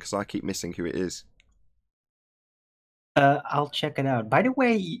flashing? Because I keep missing who it is. I'll check it out. By the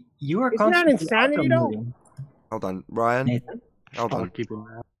way, you are Isn't that insanity, though? Hold on, Ryan. Nathan? Hold on. Keep an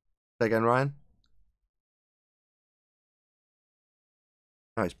eye out. Say again, Ryan.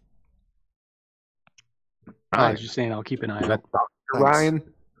 Nice. I was just saying I'll keep an eye out. Ryan.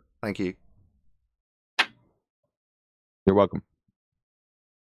 Thank you. You're welcome.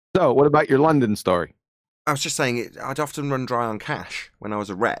 So, what about your London story? I was just saying I'd often run dry on cash when I was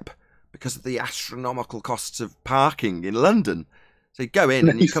a rep because of the astronomical costs of parking in London. So you go in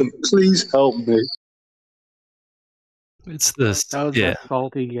and you come. Please help me. It's this. That was Yeah. that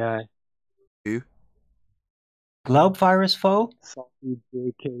salty guy. Who? Globe virus foe? Salty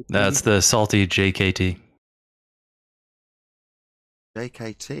JKT. That's the salty JKT.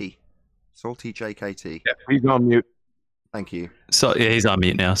 JKT. Salty JKT. Yeah, please go on mute. Thank you. So yeah, he's on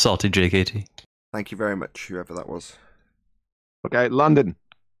mute now. Salty JKT. Thank you very much, whoever that was. Okay, London.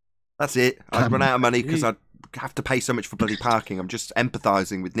 That's it. I'd run out of money because I'd have to pay so much for bloody parking. I'm just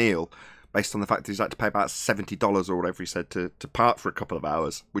empathising with Neil based on the fact that he's had to pay about $70 or whatever he said to park for a couple of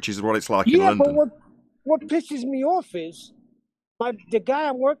hours, which is what it's like in London. But what pisses me off is the guy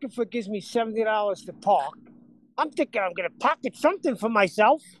I'm working for gives me $70 to park. I'm thinking I'm going to pocket something for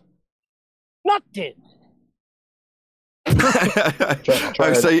myself. Nothing.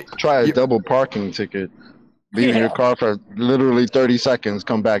 Try a double parking ticket. Leaving your car for literally 30 seconds,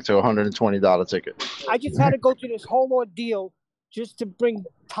 come back to a $120 ticket. I just had to go through this whole ordeal just to bring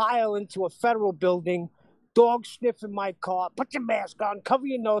tile into a federal building, dog sniffing my car, put your mask on, cover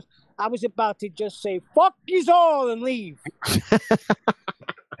your nose. I was about to just say, fuck yous all and leave.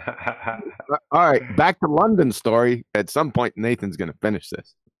 All right, back to London story. At some point, Nathan's going to finish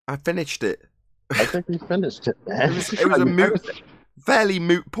this. I finished it. I think we finished it, man. It was a fairly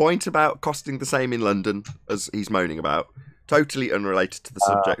moot point about costing the same in London as he's moaning about. Totally unrelated to the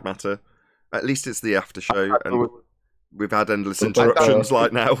subject matter. At least it's the after show, and we've had endless interruptions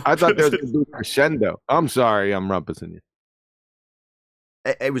like now. I thought there was a big crescendo. I'm sorry, I'm rumpusing you.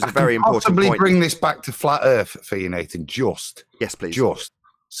 It was a very important possibly point. Bring this back to flat Earth for you, Nathan. Yes, please.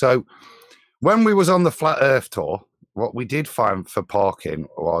 So, when we was on the flat Earth tour, what we did find for parking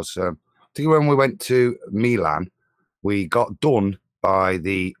was, I think when we went to Milan, we got done by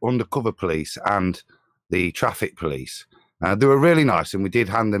the undercover police and the traffic police. They were really nice, and we did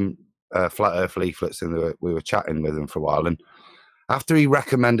hand them flat Earth leaflets, and we were chatting with them for a while. And after he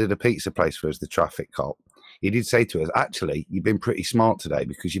recommended a pizza place for us, the traffic cop, he did say to us, actually, you've been pretty smart today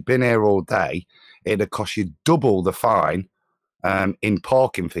because you've been here all day. It'd have cost you double the fine in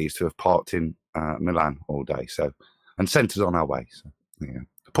parking fees to have parked in Milan all day. So, and sent us on our way. So, yeah.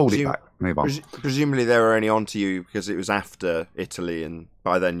 Pulled it back. Move on. Presumably they were only onto you because it was after Italy, and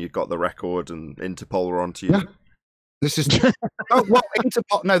by then you'd got the record and Interpol were onto you. Yeah. This is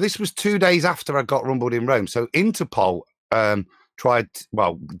Interpol. No, this was 2 days after I got rumbled in Rome. So Interpol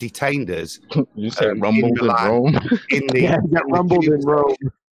detained us. You said rumbled in Rome. Rumbled in Rome.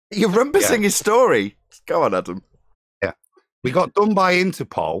 You're rumpusing his story. Go on, Adam. Yeah, we got done by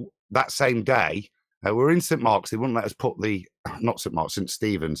Interpol that same day. We were in St. Mark's. They wouldn't let us put not St. Mark's, St.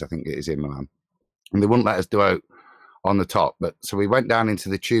 Stephen's, I think it is in Milan. And they wouldn't let us do out on the top. So we went down into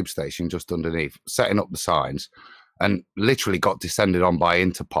the tube station just underneath, setting up the signs, and literally got descended on by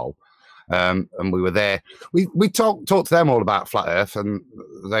Interpol. And we were there. We talked to them all about flat Earth, and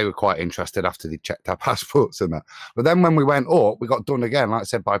they were quite interested after they checked our passports and that. But then when we went up, we got done again, like I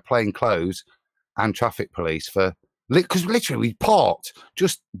said, by plain clothes and traffic police for because literally we parked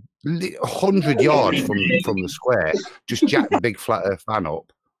just 100 yards from the square, just jacked the big flat Earth van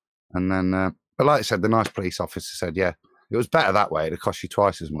up, and then. But like I said, the nice police officer said, "Yeah, it was better that way. It'd cost you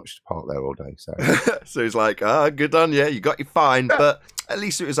twice as much to park there all day." So, so he's like, good on you. You got your fine, but at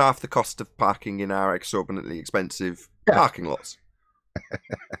least it was half the cost of parking in our exorbitantly expensive parking lots.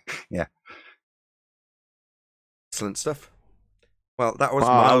 Yeah. Excellent stuff. Well, that was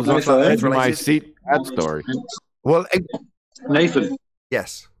I was my on the my seat. That story. Well, Nathan.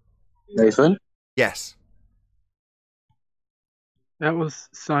 Yes. Nathan. Yes. That was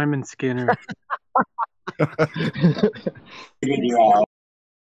Simon Skinner. The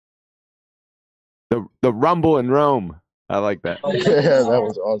rumble in Rome. I like that. Yeah, that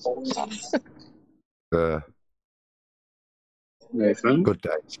was awesome. Nathan. Good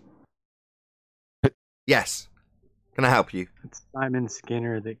day. Yes. Can I help you? It's Simon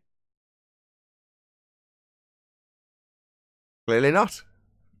Skinner. That Clearly not.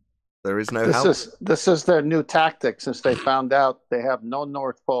 There is no help. This is their new tactic since they found out they have no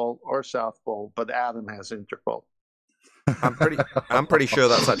North Pole or South Pole, but Adam has Interpol. I'm pretty sure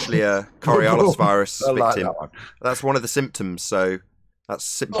that's actually a Coriolis virus I like victim. that one. That's one of the symptoms. So that's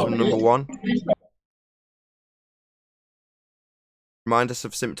symptom number 1. Remind us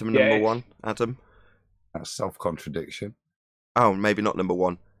of symptom number 1, Adam. That's self-contradiction. Oh, maybe not number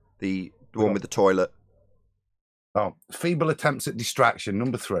 1. The one with the toilet. Oh, feeble attempts at distraction.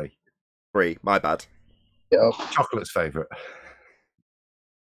 Number 3. 3. My bad. Yep. Chocolate's favourite.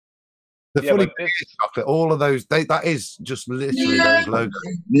 The Yeah, funny but thing is, chocolate, all of those, that is just literally those logos.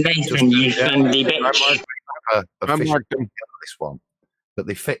 Nathan, you friendly bitch. I marked them. This one, but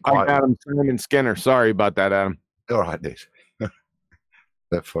they fit I'm quite well. Adam Simon Skinner. Sorry about that, Adam. All right, dude.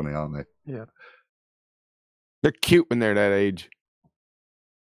 They're funny, aren't they? yeah. They're cute when they're that age.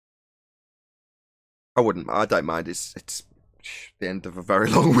 I don't mind. It's the end of a very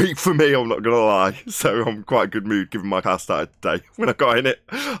long week for me, I'm not going to lie. So I'm quite a good mood given my car started today. When I got in it,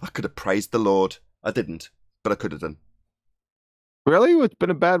 I could have praised the Lord. I didn't, but I could have done. Really? It's been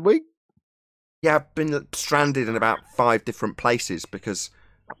a bad week? Yeah, I've been stranded in about 5 different places because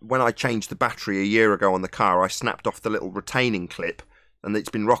when I changed the battery a year ago on the car, I snapped off the little retaining clip and it's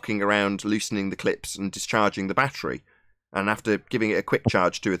been rocking around, loosening the clips and discharging the battery. And after giving it a quick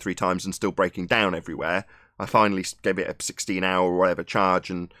charge 2 or 3 times and still breaking down everywhere, I finally gave it a 16-hour or whatever charge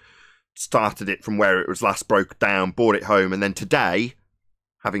and started it from where it was last broke down, brought it home, and then today,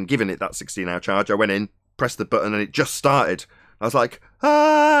 having given it that 16-hour charge, I went in, pressed the button, and it just started. I was like,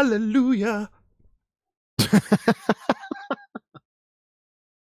 hallelujah.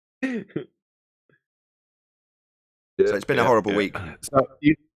 So it's been a horrible week. So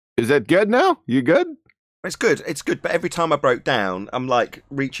is that good now? You good? It's good, but every time I broke down, I'm like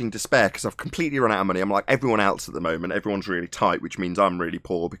reaching despair because I've completely run out of money. I'm like everyone else at the moment. Everyone's really tight, which means I'm really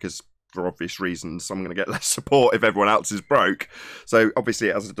poor because for obvious reasons, I'm going to get less support if everyone else is broke. So obviously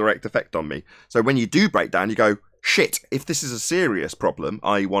it has a direct effect on me. So when you do break down, you go, shit, if this is a serious problem,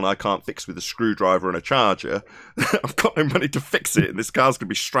 i.e. one I can't fix with a screwdriver and a charger, I've got no money to fix it and this car's going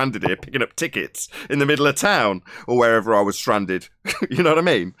to be stranded here picking up tickets in the middle of town or wherever I was stranded. You know what I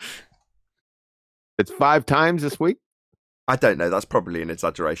mean? It's 5 times this week? I don't know. That's probably an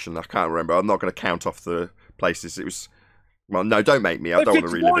exaggeration. I can't remember. I'm not going to count off the places. It was... Well, no, don't make me. I don't want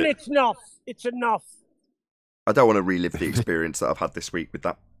to relive it. It's enough. It's enough. I don't want to relive the experience that I've had this week with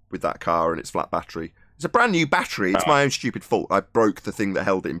that car and its flat battery. It's a brand new battery. It's my own stupid fault. I broke the thing that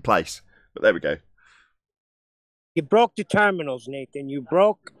held it in place. But there we go. You broke the terminals, Nathan. You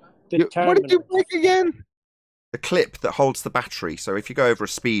broke the terminals. What did you break again? The clip that holds the battery. So if you go over a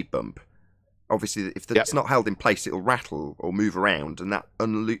speed bump, obviously if it's not held in place, it'll rattle or move around, and that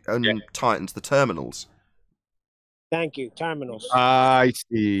untightens the terminals. Thank you, terminals. I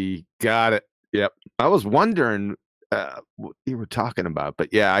see. Got it. Yep. I was wondering what you were talking about,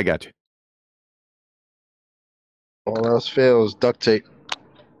 but yeah, I got you. All else fails, duct tape.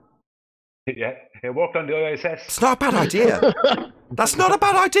 Yeah, it worked on the ISS. It's not a bad idea. That's not a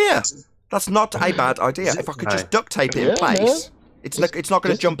bad idea. That's not a bad idea. If I could just duct tape it in place, it's not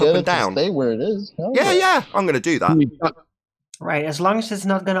going to jump up and down. Stay where it is. Yeah, I'm going to do that. Right, as long as it's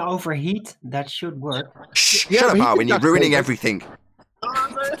not going to overheat, that should work. Shut up, Arwin, you're ruining everything.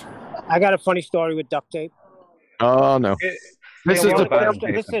 I got a funny story with duct tape. Oh, no.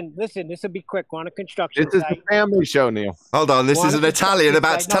 Listen, this will be quick. We're on a construction This is site. the family show, Neil. Hold on, this is an Italian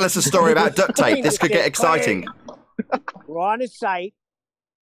about to tell us a story about duct tape. This could get exciting. We're on a site.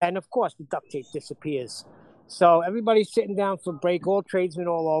 And of course, the duct tape disappears. So everybody's sitting down for break, all tradesmen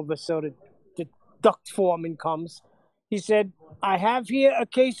all over. So the duct foreman comes. He said, I have here a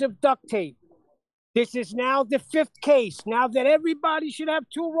case of duct tape. This is now the 5th case. Now that everybody should have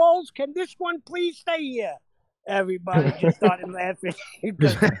 2 rolls, can this one please stay here? Everybody just started laughing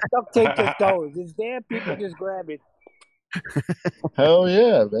because duct tape just goes. It's there, people just grab it. Hell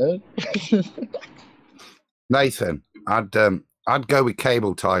yeah, man. Nathan, I'd go with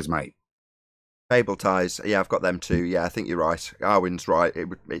cable ties, mate. Cable ties, yeah, I've got them too. Yeah, I think you're right. Arwin's right.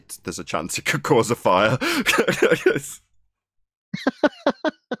 There's a chance it could cause a fire.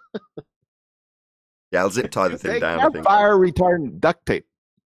 Yeah, I'll zip tie the thing down. I think. Fire retardant duct tape.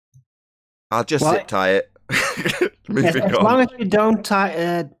 I'll just zip tie it. Moving as on. long as you don't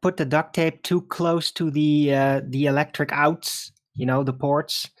put the duct tape too close to the electric outs, the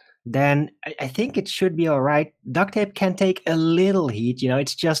ports, then I think it should be all right. Duct tape can take a little heat,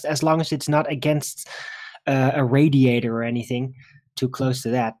 it's just as long as it's not against a radiator or anything too close to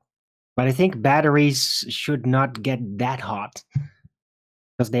that. But I think batteries should not get that hot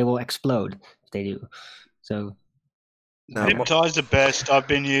because they will explode if they do. So zip ties are best. I've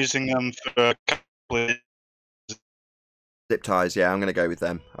been using them for a couple of years. Zip ties, yeah, I'm going to go with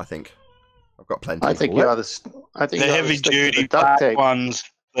them. I think I've got plenty. I think you ought to. I think the you ought to heavy stick to the duty duct tape. ones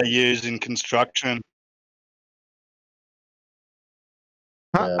they use in construction.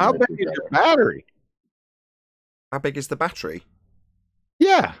 How big is your battery? How big is the battery?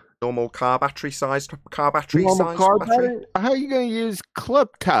 Yeah. Normal car battery sized car battery Normal size car battery? How are you going to use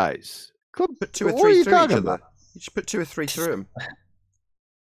clip ties? Put 2 or What are 3 you through each talking other. about? You just put 2 or 3 through them.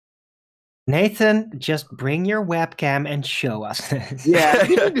 Nathan, just bring your webcam and show us. Yeah,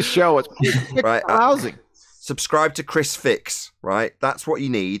 you need to show us. Right. Housing. Subscribe to Chris Fix, right? That's what you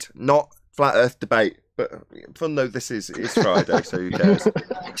need, not flat Earth debate. But fun though this is, it's Friday, so who cares?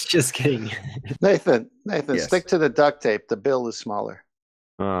 Just kidding. Nathan, Yes. stick to the duct tape. The bill is smaller.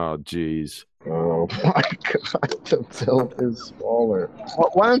 Oh, jeez. Oh my god, the bill is smaller.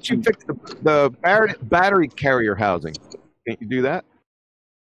 Well, why don't you fix the battery carrier housing? Can't you do that?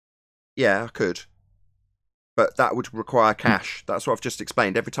 Yeah, I could. But that would require cash. That's what I've just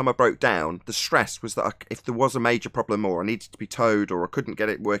explained. Every time I broke down, the stress was that if there was a major problem or I needed to be towed or I couldn't get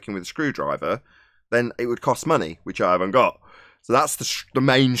it working with a screwdriver, then it would cost money, which I haven't got. So that's the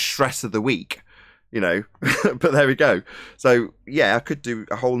main stress of the week, But there we go. So, yeah, I could do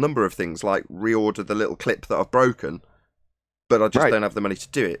a whole number of things, like reorder the little clip that I've broken, but I just don't have the money to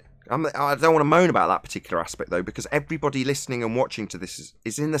do it. I don't want to moan about that particular aspect, though, because everybody listening and watching to this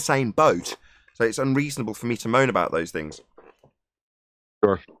is in the same boat. So it's unreasonable for me to moan about those things.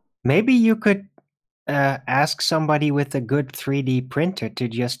 Sure. Maybe you could ask somebody with a good 3D printer to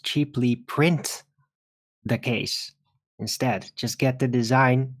just cheaply print the case instead. Just get the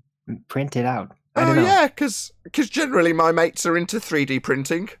design and print it out. I don't know. Yeah, because generally my mates are into 3D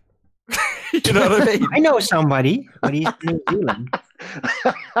printing. You know what I mean? I know somebody, but he's in New Zealand.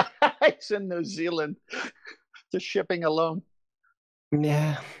 It's in New Zealand. Just shipping alone.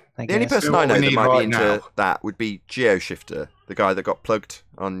 Yeah. The only person I know that might be into that would be GeoShifter, the guy that got plugged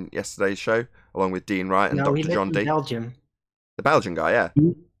on yesterday's show, along with Dean Wright and Dr. John D. Belgium. The Belgian guy, yeah.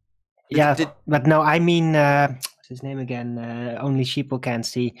 Yeah, but no, I mean, what's his name again? Only Sheeple Can't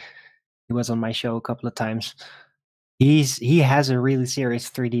See. He was on my show a couple of times. He has a really serious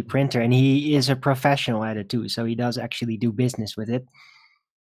 3D printer, and he is a professional at it too. So he does actually do business with it.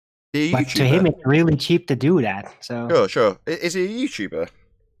 But to him, it's really cheap to do that. So sure. Is he a YouTuber?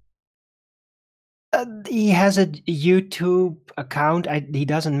 He has a YouTube account. He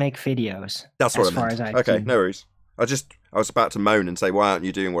doesn't make videos. That's what as far as I Okay, see. no worries. I was about to moan and say, why aren't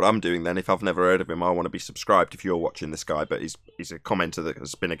you doing what I'm doing then? If I've never heard of him, I want to be subscribed if you're watching this guy. But he's a commenter that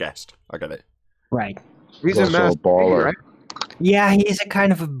has been a guest. I get it. Right. He's also a baller. Right? Yeah, he's a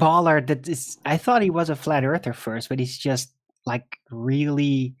kind of a baller. I thought he was a flat earther first, but he's just like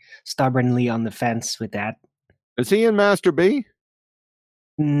really stubbornly on the fence with that. Is he in Master B?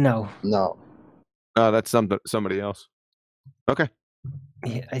 No. No. Oh, that's somebody else. Okay.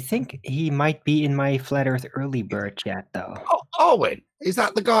 Yeah, I think he might be in my Flat Earth early bird chat, though. Oh, Arwin, is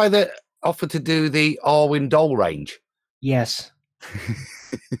that the guy that offered to do the Arwin doll range? Yes.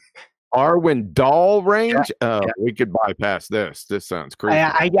 Arwin doll range? Oh, we could bypass this. This sounds creepy.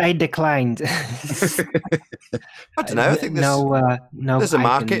 I declined. I don't know. I think there's, no there's a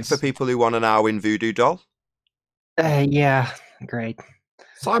market icons. for people who want an Arwin voodoo doll. Yeah, great.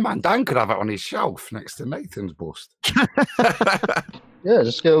 Simon Dan could have it on his shelf next to Nathan's bust. Yeah,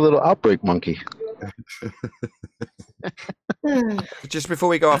 just get a little outbreak monkey. Just before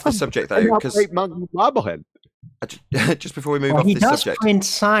we go off the subject, though, because bobblehead. Just before we move Well, off he this does subject. print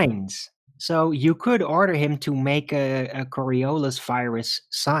signs, so you could order him to make a Coriolis virus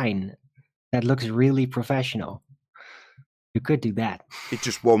sign that looks really professional. You could do that. It's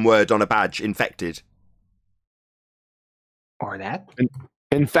just one word on a badge, infected. Or that.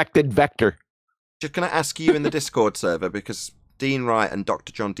 Infected vector. Just going to ask you in the Discord server, because Dean Wright and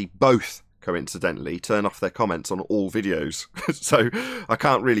Dr. John D both, coincidentally, turn off their comments on all videos. So I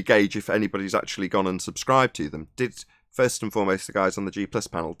can't really gauge if anybody's actually gone and subscribed to them. First and foremost, the guys on the G Plus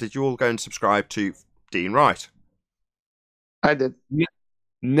panel, did you all go and subscribe to Dean Wright? I did.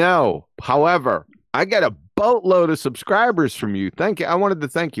 No. However, I get a boatload of subscribers from you. Thank you. I wanted to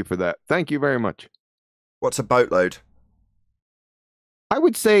thank you for that. Thank you very much. What's a boatload? I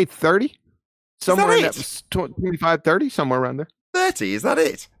would say 30. Somewhere in it? that 25, 30, somewhere around there. 30, is that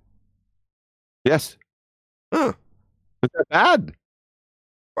it? Yes. Huh. Is that bad?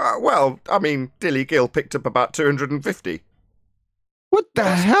 Well, I mean, Dilly Gill picked up about 250. What the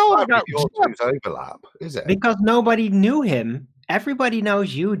hell? I got Your two's overlap, is it? Because nobody knew him. Everybody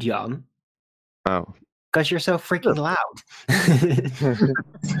knows you, John. Oh. Because you're so freaking loud.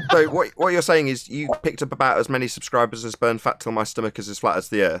 So what you're saying is you picked up about as many subscribers as Burn Fat Till My Stomach Is As Flat As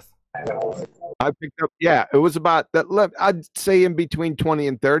the Earth. I picked up, yeah, it was about that. I'd say in between 20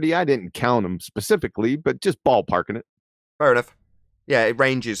 and 30. I didn't count them specifically, but just ballparking it. Fair enough. Yeah, it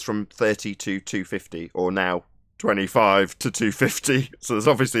ranges from 30 to 250, or now 25 to 250. So there's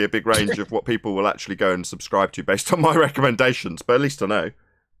obviously a big range of what people will actually go and subscribe to based on my recommendations, but at least I know.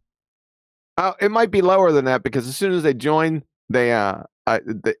 It might be lower than that because as soon as they join, I'd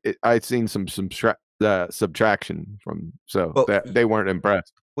seen some subtraction from, so they weren't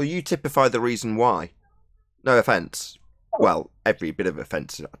impressed. Will you typify the reason why? No offense. Well, every bit of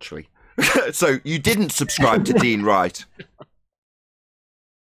offense actually. So you didn't subscribe to Dean Wright.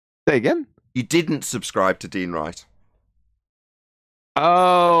 Say again? You didn't subscribe to Dean Wright.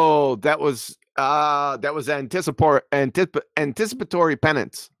 Oh, that was anticipatory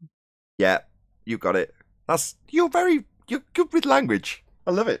penance. Yeah, you got it. You're good with language.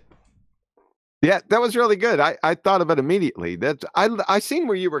 I love it. Yeah, that was really good. I thought of it immediately. I seen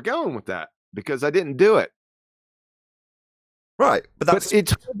where you were going with that because I didn't do it. Right, but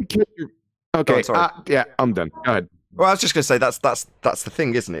it's because you're okay. Yeah, I'm done. Go ahead. Well, I was just going to say that's the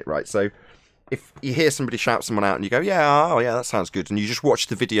thing, isn't it? Right. So if you hear somebody shout someone out and you go, yeah, that sounds good, and you just watch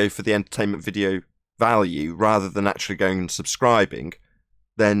the video for the entertainment video value rather than actually going and subscribing,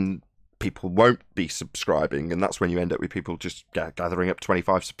 then people won't be subscribing, and that's when you end up with people just gathering up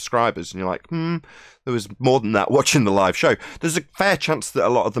 25 subscribers, and you're like, there was more than that watching the live show. There's a fair chance that a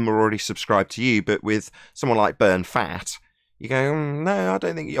lot of them are already subscribed to you, but with someone like Burn Fat, you go, no, I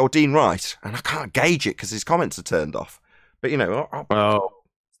don't think, or Dean Wright, and I can't gauge it because his comments are turned off. But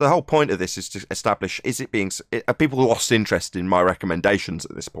the whole point of this is to establish: are people lost interest in my recommendations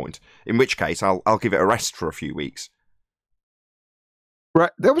at this point? In which case, I'll give it a rest for a few weeks. Right,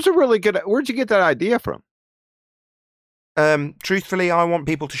 that was a really good. Where'd you get that idea from? Truthfully, I want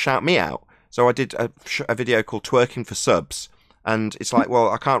people to shout me out. So I did a video called "Twerking for Subs," and it's like, well,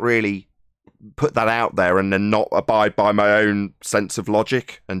 I can't really put that out there and then not abide by my own sense of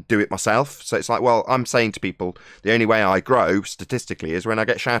logic and do it myself. So it's like, well, I'm saying to people, the only way I grow statistically is when I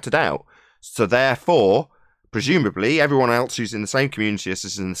get shouted out. So therefore, presumably, everyone else who's in the same community as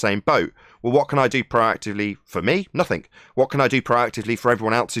us is in the same boat. Well, what can I do proactively for me? Nothing. What can I do proactively for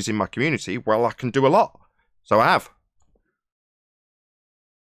everyone else who's in my community? Well, I can do a lot. So I have.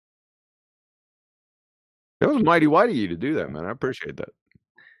 It was mighty white of you to do that, man. I appreciate that.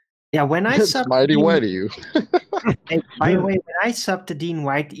 Yeah, when I subbed mighty white of you. Hey, by the way, when I subbed to Dean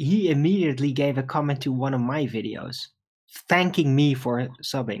White, he immediately gave a comment to one of my videos, thanking me for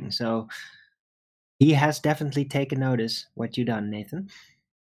subbing. So he has definitely taken notice what you done, Nathan.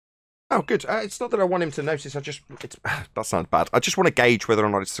 Oh, good. It's not that I want him to notice. That sounds bad. I just want to gauge whether or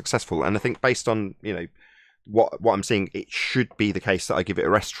not it's successful. And I think based on what I'm seeing, it should be the case that I give it a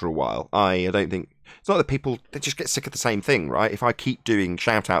rest for a while. I don't think it's not that people they just get sick of the same thing, right? If I keep doing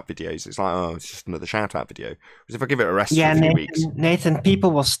shout out videos, it's like, oh, it's just another shout out video. Whereas if I give it a rest for a few weeks, Nathan,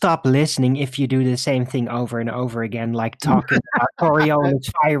 people will stop listening if you do the same thing over and over again, like talking about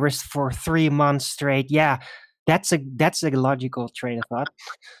Coriolis virus for 3 months straight. Yeah, that's a logical train of thought.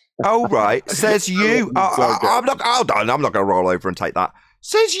 Oh right, says you. I'm not going to roll over and take that.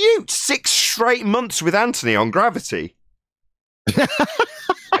 Says you. 6 straight months with Anthony on Gravity.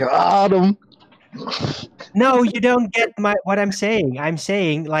 Got him. No, you don't get what I'm saying. I'm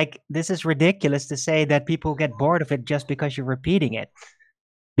saying, like, this is ridiculous to say that people get bored of it just because you're repeating it.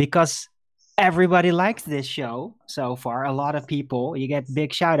 Because everybody likes this show so far. A lot of people, you get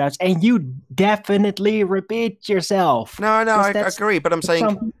big shout outs, and you definitely repeat yourself. No, I agree, but I'm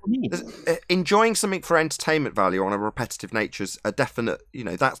saying enjoying something for entertainment value on a repetitive nature is a definite,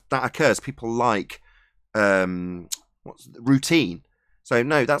 that occurs. People like routine. So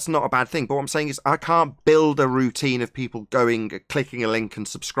no, that's not a bad thing. But what I'm saying is I can't build a routine of people clicking a link and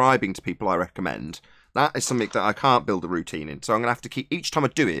subscribing to people I recommend. That is something that I can't build a routine in. So I'm going to have to keep, each time I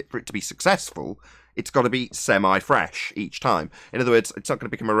do it, for it to be successful, it's got to be semi-fresh each time. In other words, it's not going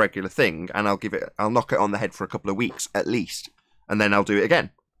to become a regular thing, and I'll knock it on the head for a couple of weeks at least, and then I'll do it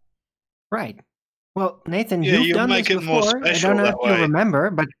again. Right. Well, Nathan, you've done this before. I don't know if you remember,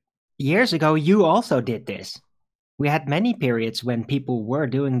 but years ago you also did this. We had many periods when people were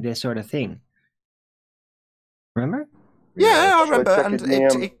doing this sort of thing. Remember? Yeah, I remember,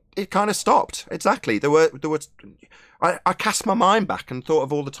 and it kind of stopped. Exactly. There were. I cast my mind back and thought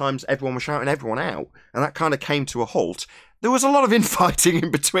of all the times everyone was shouting everyone out, and that kind of came to a halt. There was a lot of infighting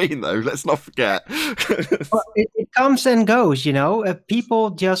in between, though. Let's not forget. Well, it comes and goes,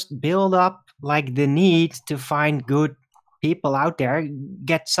 People just build up like the need to find good people out there,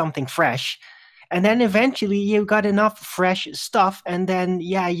 get something fresh, and then eventually you got enough fresh stuff, and then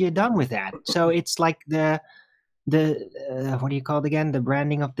you're done with that. So it's like the what do you call it again? The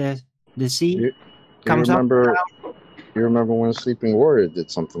branding of the seed comes up. You remember when Sleeping Warrior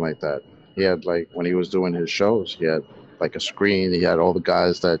did something like that? He had when he was doing his shows, he had a screen. He had all the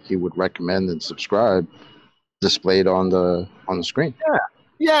guys that he would recommend and subscribe displayed on the screen.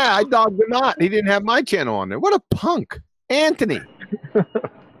 Yeah, I dogged him out. He didn't have my channel on there. What a punk, Anthony.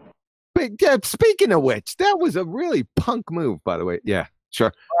 Speaking of which, that was a really punk move, by the way. Yeah.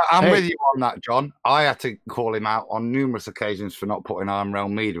 Sure. I'm with you on that, John. I had to call him out on numerous occasions for not putting Arm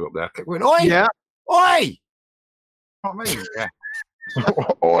Realm Media up there. I kept going, oi! Yeah. Oi! Not me. Yeah.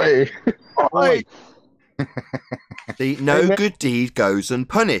 Oi! Oi! The no good deed goes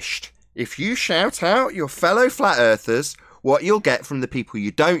unpunished. If you shout out your fellow flat earthers, what you'll get from the people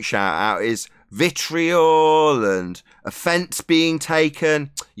you don't shout out is vitriol and offense being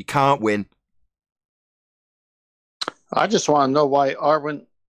taken. You can't win. I just want to know why Arwen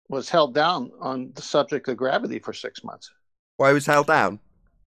was held down on the subject of gravity for 6 months. Why he was held down?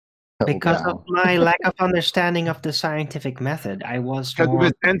 Because of my lack of understanding of the scientific method. I was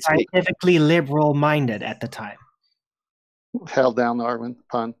more scientifically liberal-minded at the time. Held down, Arwen,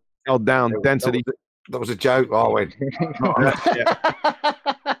 pun. Held down, density. That was a joke, Arwen.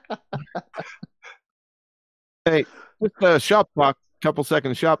 Hey, just shop talk, couple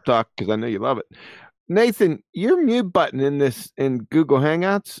seconds shop talk, because I know you love it. Nathan, your mute button in Google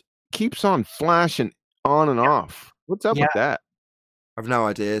Hangouts keeps on flashing on and off. What's up with that? I've no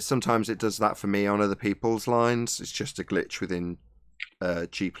idea. Sometimes it does that for me on other people's lines. It's just a glitch within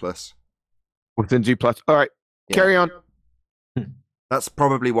G+. Within G+. All right, carry on. That's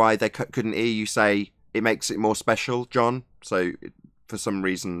probably why they couldn't hear you say it makes it more special, John. So for some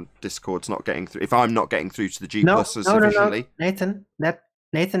reason, Discord's not getting through. If I'm not getting through to the G+ sufficiently. No.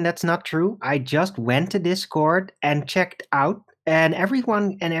 Nathan, that's not true. I just went to Discord and checked out, and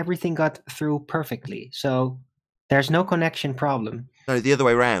everyone and everything got through perfectly. So there's no connection problem. No, the other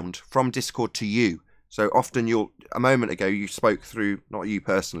way around, from Discord to you. So often a moment ago, you spoke through, not you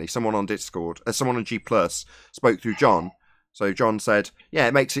personally, someone on Discord, someone on G+, spoke through John. So John said, yeah,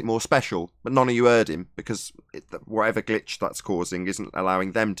 it makes it more special, but none of you heard him because whatever glitch that's causing isn't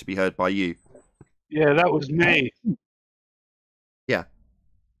allowing them to be heard by you. Yeah, that was me. Yeah.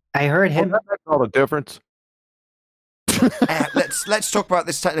 I heard him. Well, that's all the difference. Let's talk about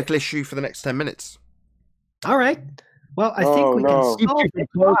this technical issue for the next 10 minutes. All right. Well, I think we can solve it.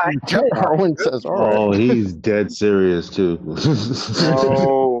 Arwen says, all right. Oh, he's dead serious, too.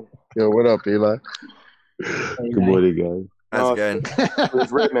 Oh. Yo, what up, Eli? Good morning, guys. How's it going?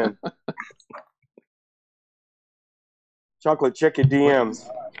 It's Rickman. Chocolate, check your DMs.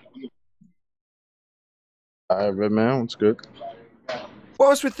 All right, Redman, what's good? What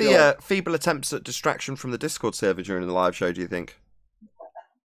was with the feeble attempts at distraction from the Discord server during the live show, do you think?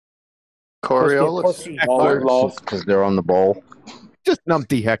 Coriolis. Because they're on the ball. Just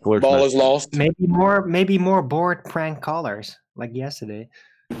numpty hecklers. Ball is lost. Maybe more bored prank callers like yesterday.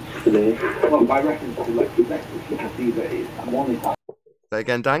 Say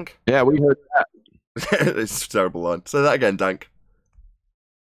again, Dank? Yeah, we heard that. It's a terrible line. Say that again, Dank.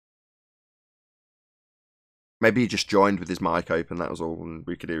 Maybe he just joined with his mic open, that was all, and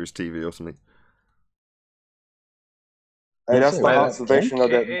we could hear his TV or something. Hey, that's my observation of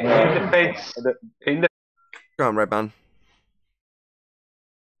that. Go on, Redman.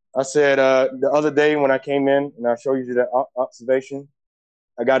 I said the other day when I came in and I showed you that observation,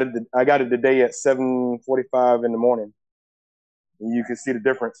 I got it today at 7:45 in the morning. And you can see the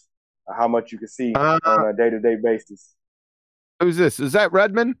difference of how much you can see on a day-to-day basis. Who's this? Is that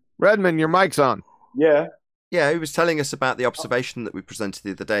Redmond? Redmond, your mic's on. Yeah. Yeah, he was telling us about the observation that we presented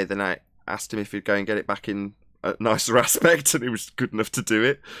the other day. Then I asked him if he'd go and get it back in a nicer aspect, and he was good enough to do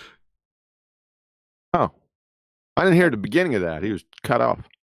it. Oh. I didn't hear the beginning of that. He was cut off.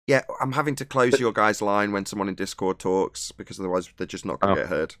 Yeah, I'm having to close your guys' line when someone in Discord talks, because otherwise they're just not going to get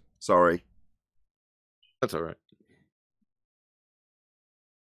heard. Sorry. That's all right.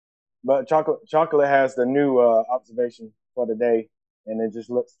 But chocolate has the new observation for the day, and it just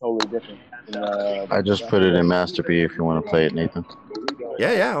looks totally different. I just put it in Master B if you want to play it, Nathan.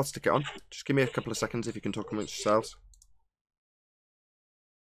 Yeah, I'll stick it on. Just give me a couple of seconds if you can talk amongst yourselves.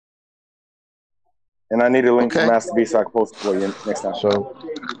 And I need a link to Master B so I can post it for you next time. So,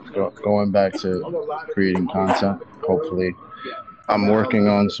 going back to creating content, hopefully, I'm working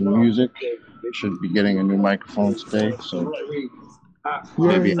on some music. Should be getting a new microphone today, so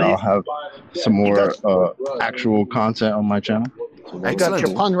maybe I'll have some more actual content on my channel. You got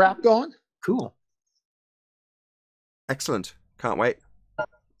your pun rap going? Cool. Excellent. Can't wait.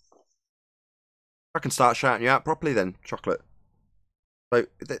 I can start shouting you out properly then, Chocolate. So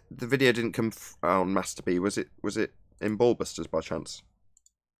the video didn't come on Master B, was it in Ballbusters by chance?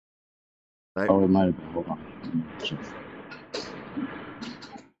 No? Oh, it might have been. Hold on.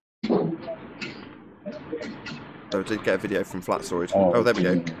 So I did get a video from Flat Storage. Oh, there we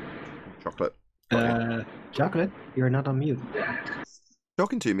go. Chocolate. Chocolate, you're not on mute.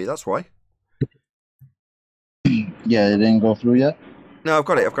 Talking to me, that's why. Yeah, it didn't go through yet? No, I've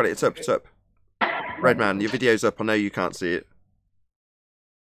got it. It's up. Redman, your video's up. I know you can't see it.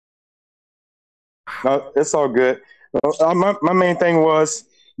 No, it's all good. My main thing was,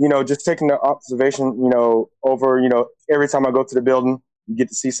 just taking the observation, over, every time I go to the building, you get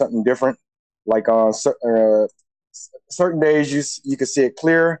to see something different. Like on certain days, you can see it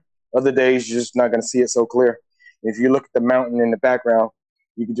clear. Other days, you're just not going to see it so clear. If you look at the mountain in the background,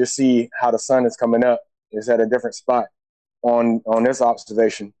 you can just see how the sun is coming up. It's at a different spot on this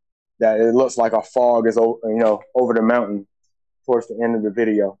observation. That it looks like a fog is over the mountain towards the end of the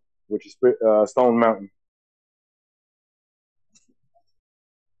video, which is Stone Mountain.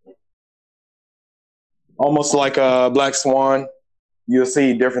 Almost like a black swan, you'll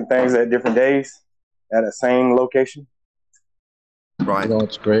see different things at different days at the same location. Right.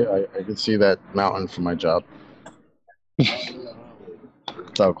 It's great. I can see that mountain from my job.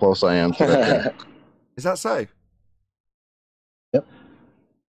 That's how close I am to that thing. Is that so? Yep.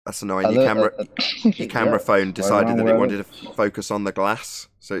 That's annoying. Your camera phone decided that it wanted to focus on the glass,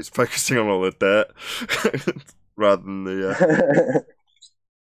 so it's focusing on all the dirt rather than the.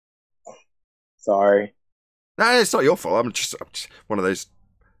 Sorry. No, it's not your fault. I'm just one of those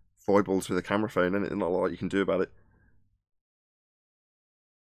foibles with a camera phone, and there's not a lot you can do about it.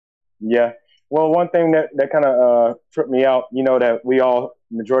 Yeah. Well, one thing that kind of tripped me out, that we all,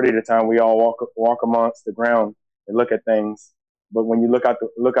 majority of the time, we all walk amongst the ground and look at things. But when you look out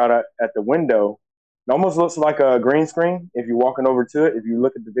at the window, it almost looks like a green screen. If you're walking over to it, if you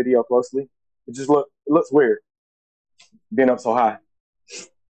look at the video closely, it looks weird being up so high.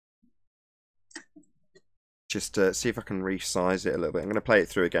 Just see if I can resize it a little bit. I'm going to play it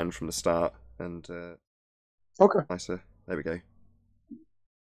through again from the start, and okay, nicer. There we go.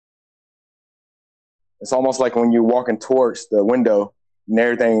 It's almost like when you're walking towards the window, and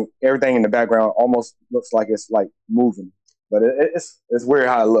everything in the background almost looks like it's like moving, but it's weird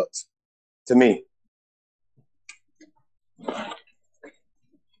how it looks to me.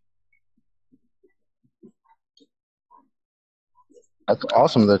 That's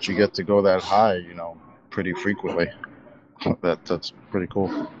awesome that you get to go that high, pretty frequently. That's pretty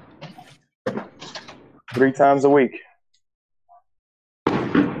cool. 3 times a week.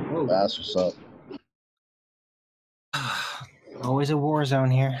 That's what's up. Always a war zone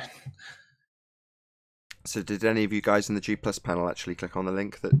here. So did any of you guys in the G Plus panel actually click on the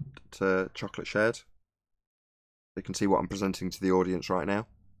link that Chocolate shared? They can see what I'm presenting to the audience right now.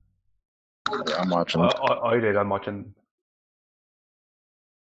 Yeah, I'm watching. I did. I'm watching.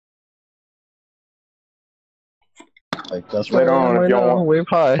 Like that's later on if y'all want. Wave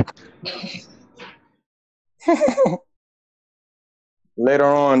high. Later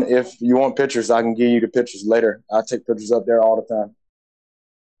on, if you want pictures, I can give you the pictures later. I take pictures up there all the time.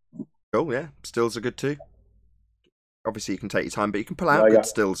 Cool, yeah. Stills are good too. Obviously, you can take your time, but you can pull out good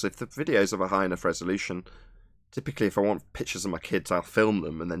stills if the video's of a high enough resolution. Typically, if I want pictures of my kids, I'll film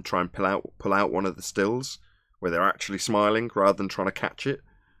them and then try and pull out one of the stills where they're actually smiling rather than trying to catch it.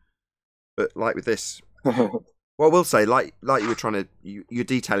 But like with this, Well, I will say, like you were trying to, you're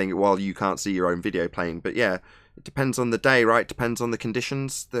detailing it while you can't see your own video playing. But yeah, it depends on the day, right? Depends on the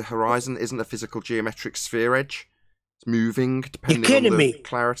conditions. The horizon isn't a physical geometric sphere edge. It's moving depending on the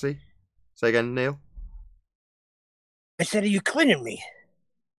clarity. Say again, Neil. I said, are you kidding me?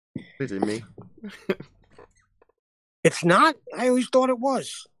 Kidding me? It's not? I always thought it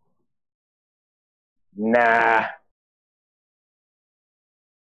was. Nah.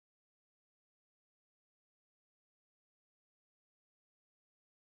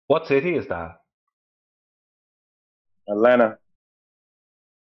 What city is that? Atlanta,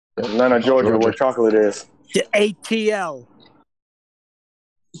 Georgia, where chocolate is. The ATL.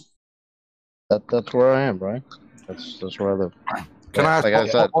 That's where I am, Brian. That's where I live. Can I ask like I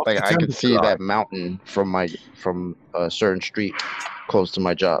said, what's like the I could see temperature that mountain from a certain street close to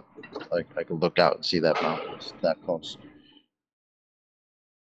my job. Like I could look out and see that mountain. It's that close.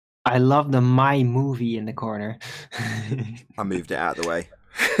 I love the My movie in the corner. I moved it out of the way.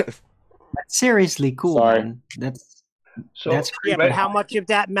 That's seriously cool, man. That's Yeah, creepy. but how much of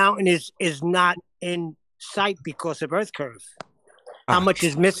that mountain is not in sight because of Earth curve? How much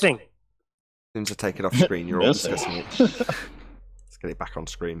is missing? As soon as I take it off screen, you're all discussing it. Let's get it back on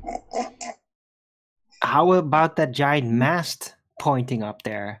screen. How about that giant mast pointing up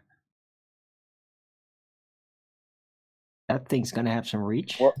there? That thing's gonna have some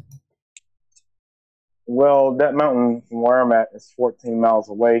reach. Well, that mountain from where I'm at is 14 miles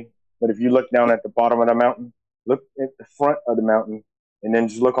away. But if you look down at the bottom of the mountain, look at the front of the mountain, and then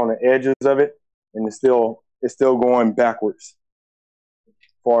just look on the edges of it, and it's still going backwards as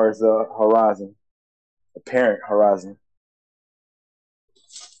far as the horizon, apparent horizon.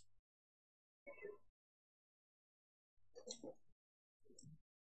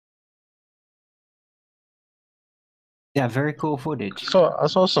 Yeah, very cool footage. So I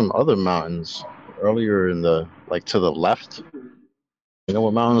saw some other mountains earlier in the to the left. You know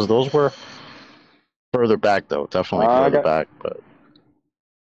what mountains those were? Further back though, definitely further back. But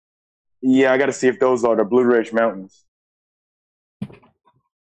yeah, I got to see if those are the Blue Ridge Mountains.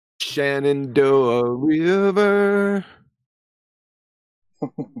 Shenandoah River.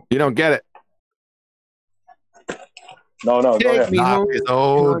 You don't get it. No, go Take ahead. me home. Is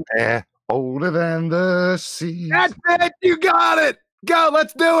old, older than the sea. That's it. You got it. Go.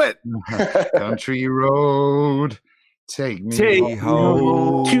 Let's do it. Country road. Take me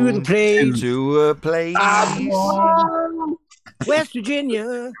home to the place. To a place. West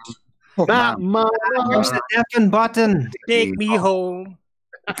Virginia. There's the F button. Take me home.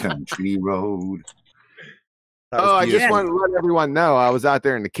 Country road. I just want to let everyone know I was out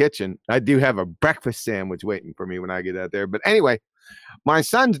there in the kitchen. I do have a breakfast sandwich waiting for me when I get out there. But anyway, my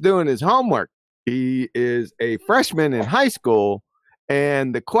son's doing his homework. He is a freshman in high school.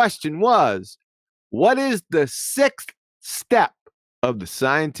 And the question was, what is the sixth step of the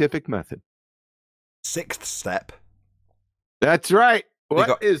scientific method? Sixth step? That's right.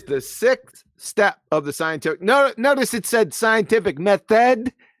 What is the sixth step of the scientific? Notice it said scientific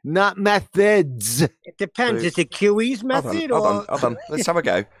method, not methods. It depends. Is it QE's method? Hold on. Let's have a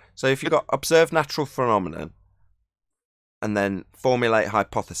go. So if you've got observe natural phenomenon and then formulate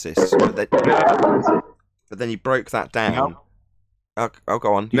hypothesis, but then you broke that down. I'll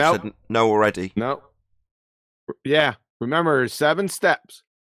go on. You said no already. No. Yeah. Remember, there's 7 steps.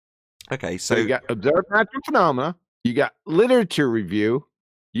 Okay, so you got observe natural phenomena. You got literature review.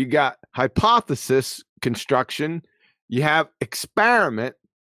 You got hypothesis construction. You have experiment.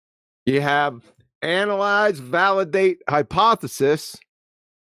 You have analyze, validate, hypothesis.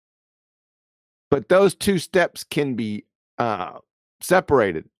 But those 2 steps can be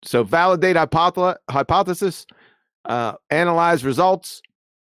separated. So validate hypothesis, analyze results,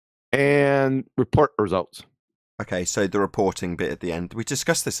 and report results. Okay, so the reporting bit at the end. We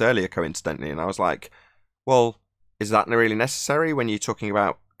discussed this earlier, coincidentally, and I was like, well, is that really necessary when you're talking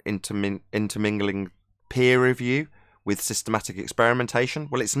about intermingling peer review with systematic experimentation?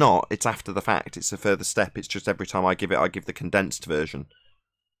 Well, it's not. It's after the fact. It's a further step. It's just every time I give the condensed version.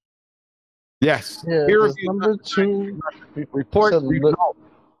 Yes. Yeah, Peer review number 2 report result.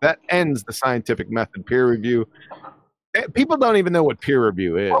 That ends the scientific method. Peer review. People don't even know what peer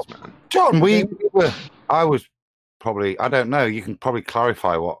review is, man. John, I was probably, I don't know, you can probably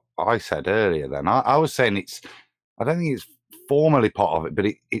clarify what I said earlier then. I was saying I don't think it's formally part of it, but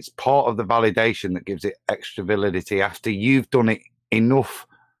it's part of the validation that gives it extra validity after you've done it enough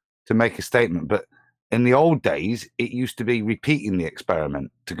to make a statement. But in the old days, it used to be repeating the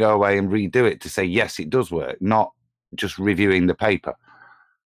experiment to go away and redo it to say, yes, it does work, not just reviewing the paper.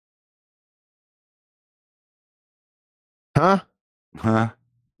 Huh?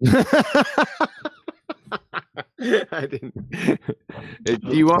 I didn't.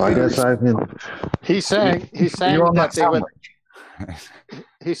 Do you want I me to guess I can. He's saying that they would.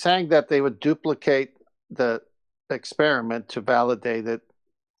 He's saying that they would duplicate the experiment to validate it.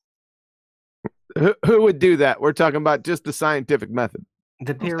 Who would do that? We're talking about just the scientific method.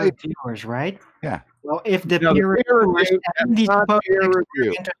 The peer reviewers, right? Yeah. Well, if the No, peer the peer reviewers review, and these that's not peer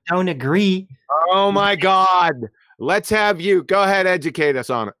review. experimenters don't agree. Oh my God! Let's have you go ahead, educate us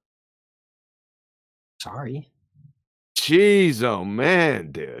on it. Sorry. Jeez, oh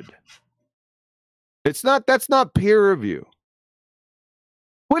man, dude. It's not. That's not peer review.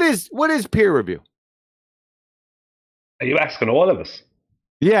 What is peer review? Are you asking all of us?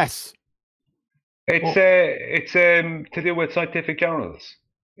 Yes. It's to do with scientific journals.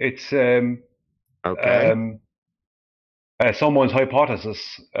 It's someone's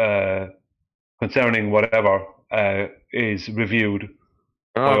hypothesis concerning whatever is reviewed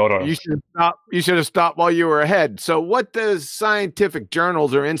by others. You should have stopped while you were ahead. So, what does scientific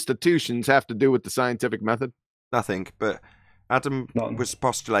journals or institutions have to do with the scientific method? Nothing, but Adam was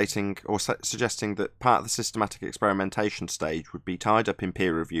postulating or suggesting that part of the systematic experimentation stage would be tied up in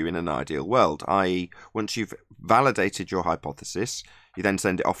peer review in an ideal world, i.e. once you've validated your hypothesis, you then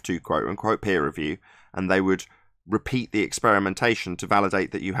send it off to quote-unquote peer review, and they would repeat the experimentation to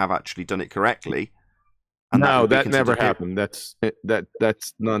validate that you have actually done it correctly. And no, that never happened. That's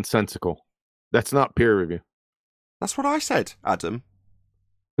nonsensical. That's not peer review. That's what I said, Adam.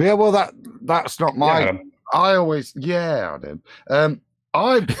 Yeah, well, that's not my... Yeah. I always, I did.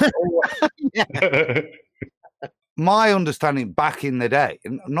 My understanding back in the day,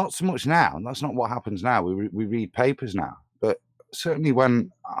 not so much now. That's not what happens now. We read papers now, but certainly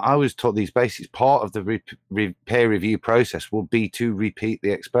when I was taught these basics, part of the peer review process will be to repeat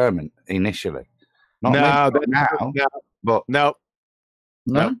the experiment initially. Not now, but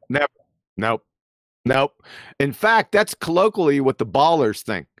nope. In fact, that's colloquially what the ballers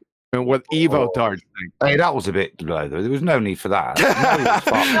think. And what Evo-tards think. Hey, that was a bit low, though. There was no need for that.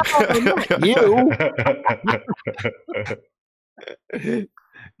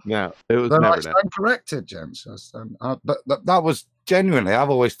 No, it was then never I stand corrected, gents. But that was genuinely, I've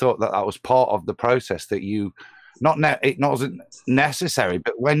always thought that was part of the process that you, it wasn't necessary,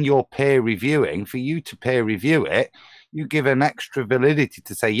 but when you're peer reviewing, for you to peer review it, you give an extra validity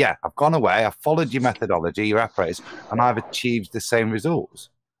to say, yeah, I've gone away, I've followed your methodology, your apparatus, and I've achieved the same results.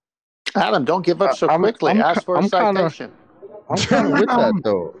 Adam, don't give up so quickly. Ask for a citation. I'm kind of with that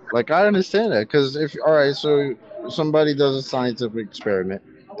though. Like I understand that because so somebody does a scientific experiment.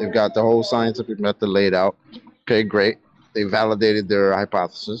 They've got the whole scientific method laid out. Okay, great. They validated their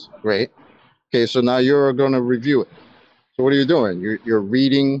hypothesis. Great. Okay, so now you're going to review it. So what are you doing? You're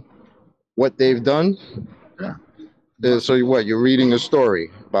reading what they've done. Yeah. So you're reading a story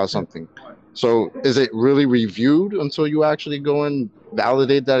about something. So is it really reviewed until you actually go and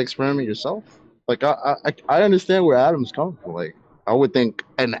validate that experiment yourself? Like I understand where Adam's coming from. Like I would think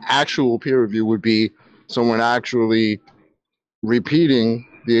an actual peer review would be someone actually repeating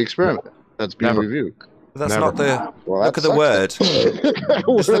the experiment that's being reviewed. That's not the look at the word.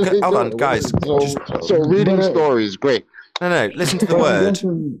 Hold on, guys. So reading stories, great. No, listen to the word.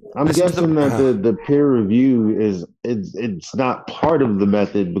 I'm guessing that the peer review it's not part of the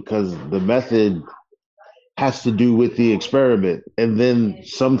method because the method has to do with the experiment, and then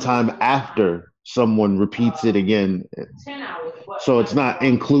sometime after someone repeats it again, so it's not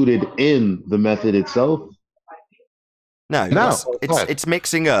included in the method itself. No, it's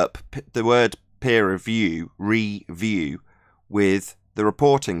mixing up the word peer review with the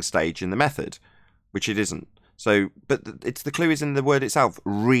reporting stage in the method, which it isn't. So, but it's the clue is in the word itself,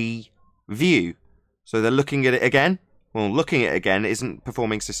 review. So they're looking at it again. Well, looking at it again isn't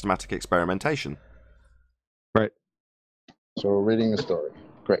performing systematic experimentation. Right. So reading a story.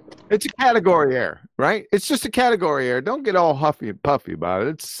 Great. It's a category error, right? It's just a category error. Don't get all huffy and puffy about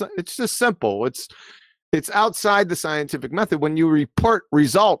it. It's just simple. It's outside the scientific method. When you report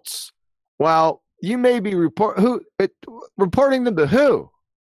results, well, you may be reporting them to who,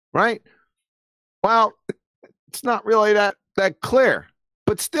 right? Well, it's not really that clear,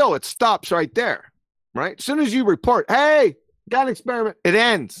 but still it stops right there, right? As soon as you report, hey, got an experiment, it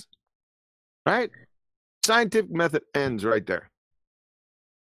ends, right? Scientific method ends right there.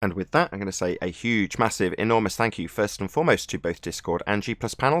 And with that, I'm going to say a huge, massive, enormous thank you first and foremost to both Discord and G+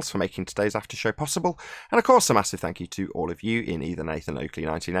 panels for making today's after show possible. And of course, a massive thank you to all of you in either Nathan Oakley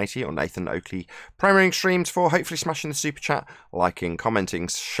 1980 or Nathan Oakley premiering streams for hopefully smashing the super chat, liking, commenting,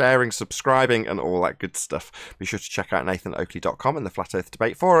 sharing, subscribing, and all that good stuff. Be sure to check out nathanoakley.com and the Flat Earth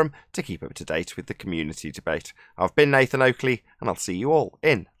Debate Forum to keep up to date with the community debate. I've been Nathan Oakley, and I'll see you all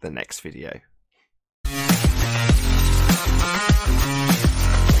in the next video.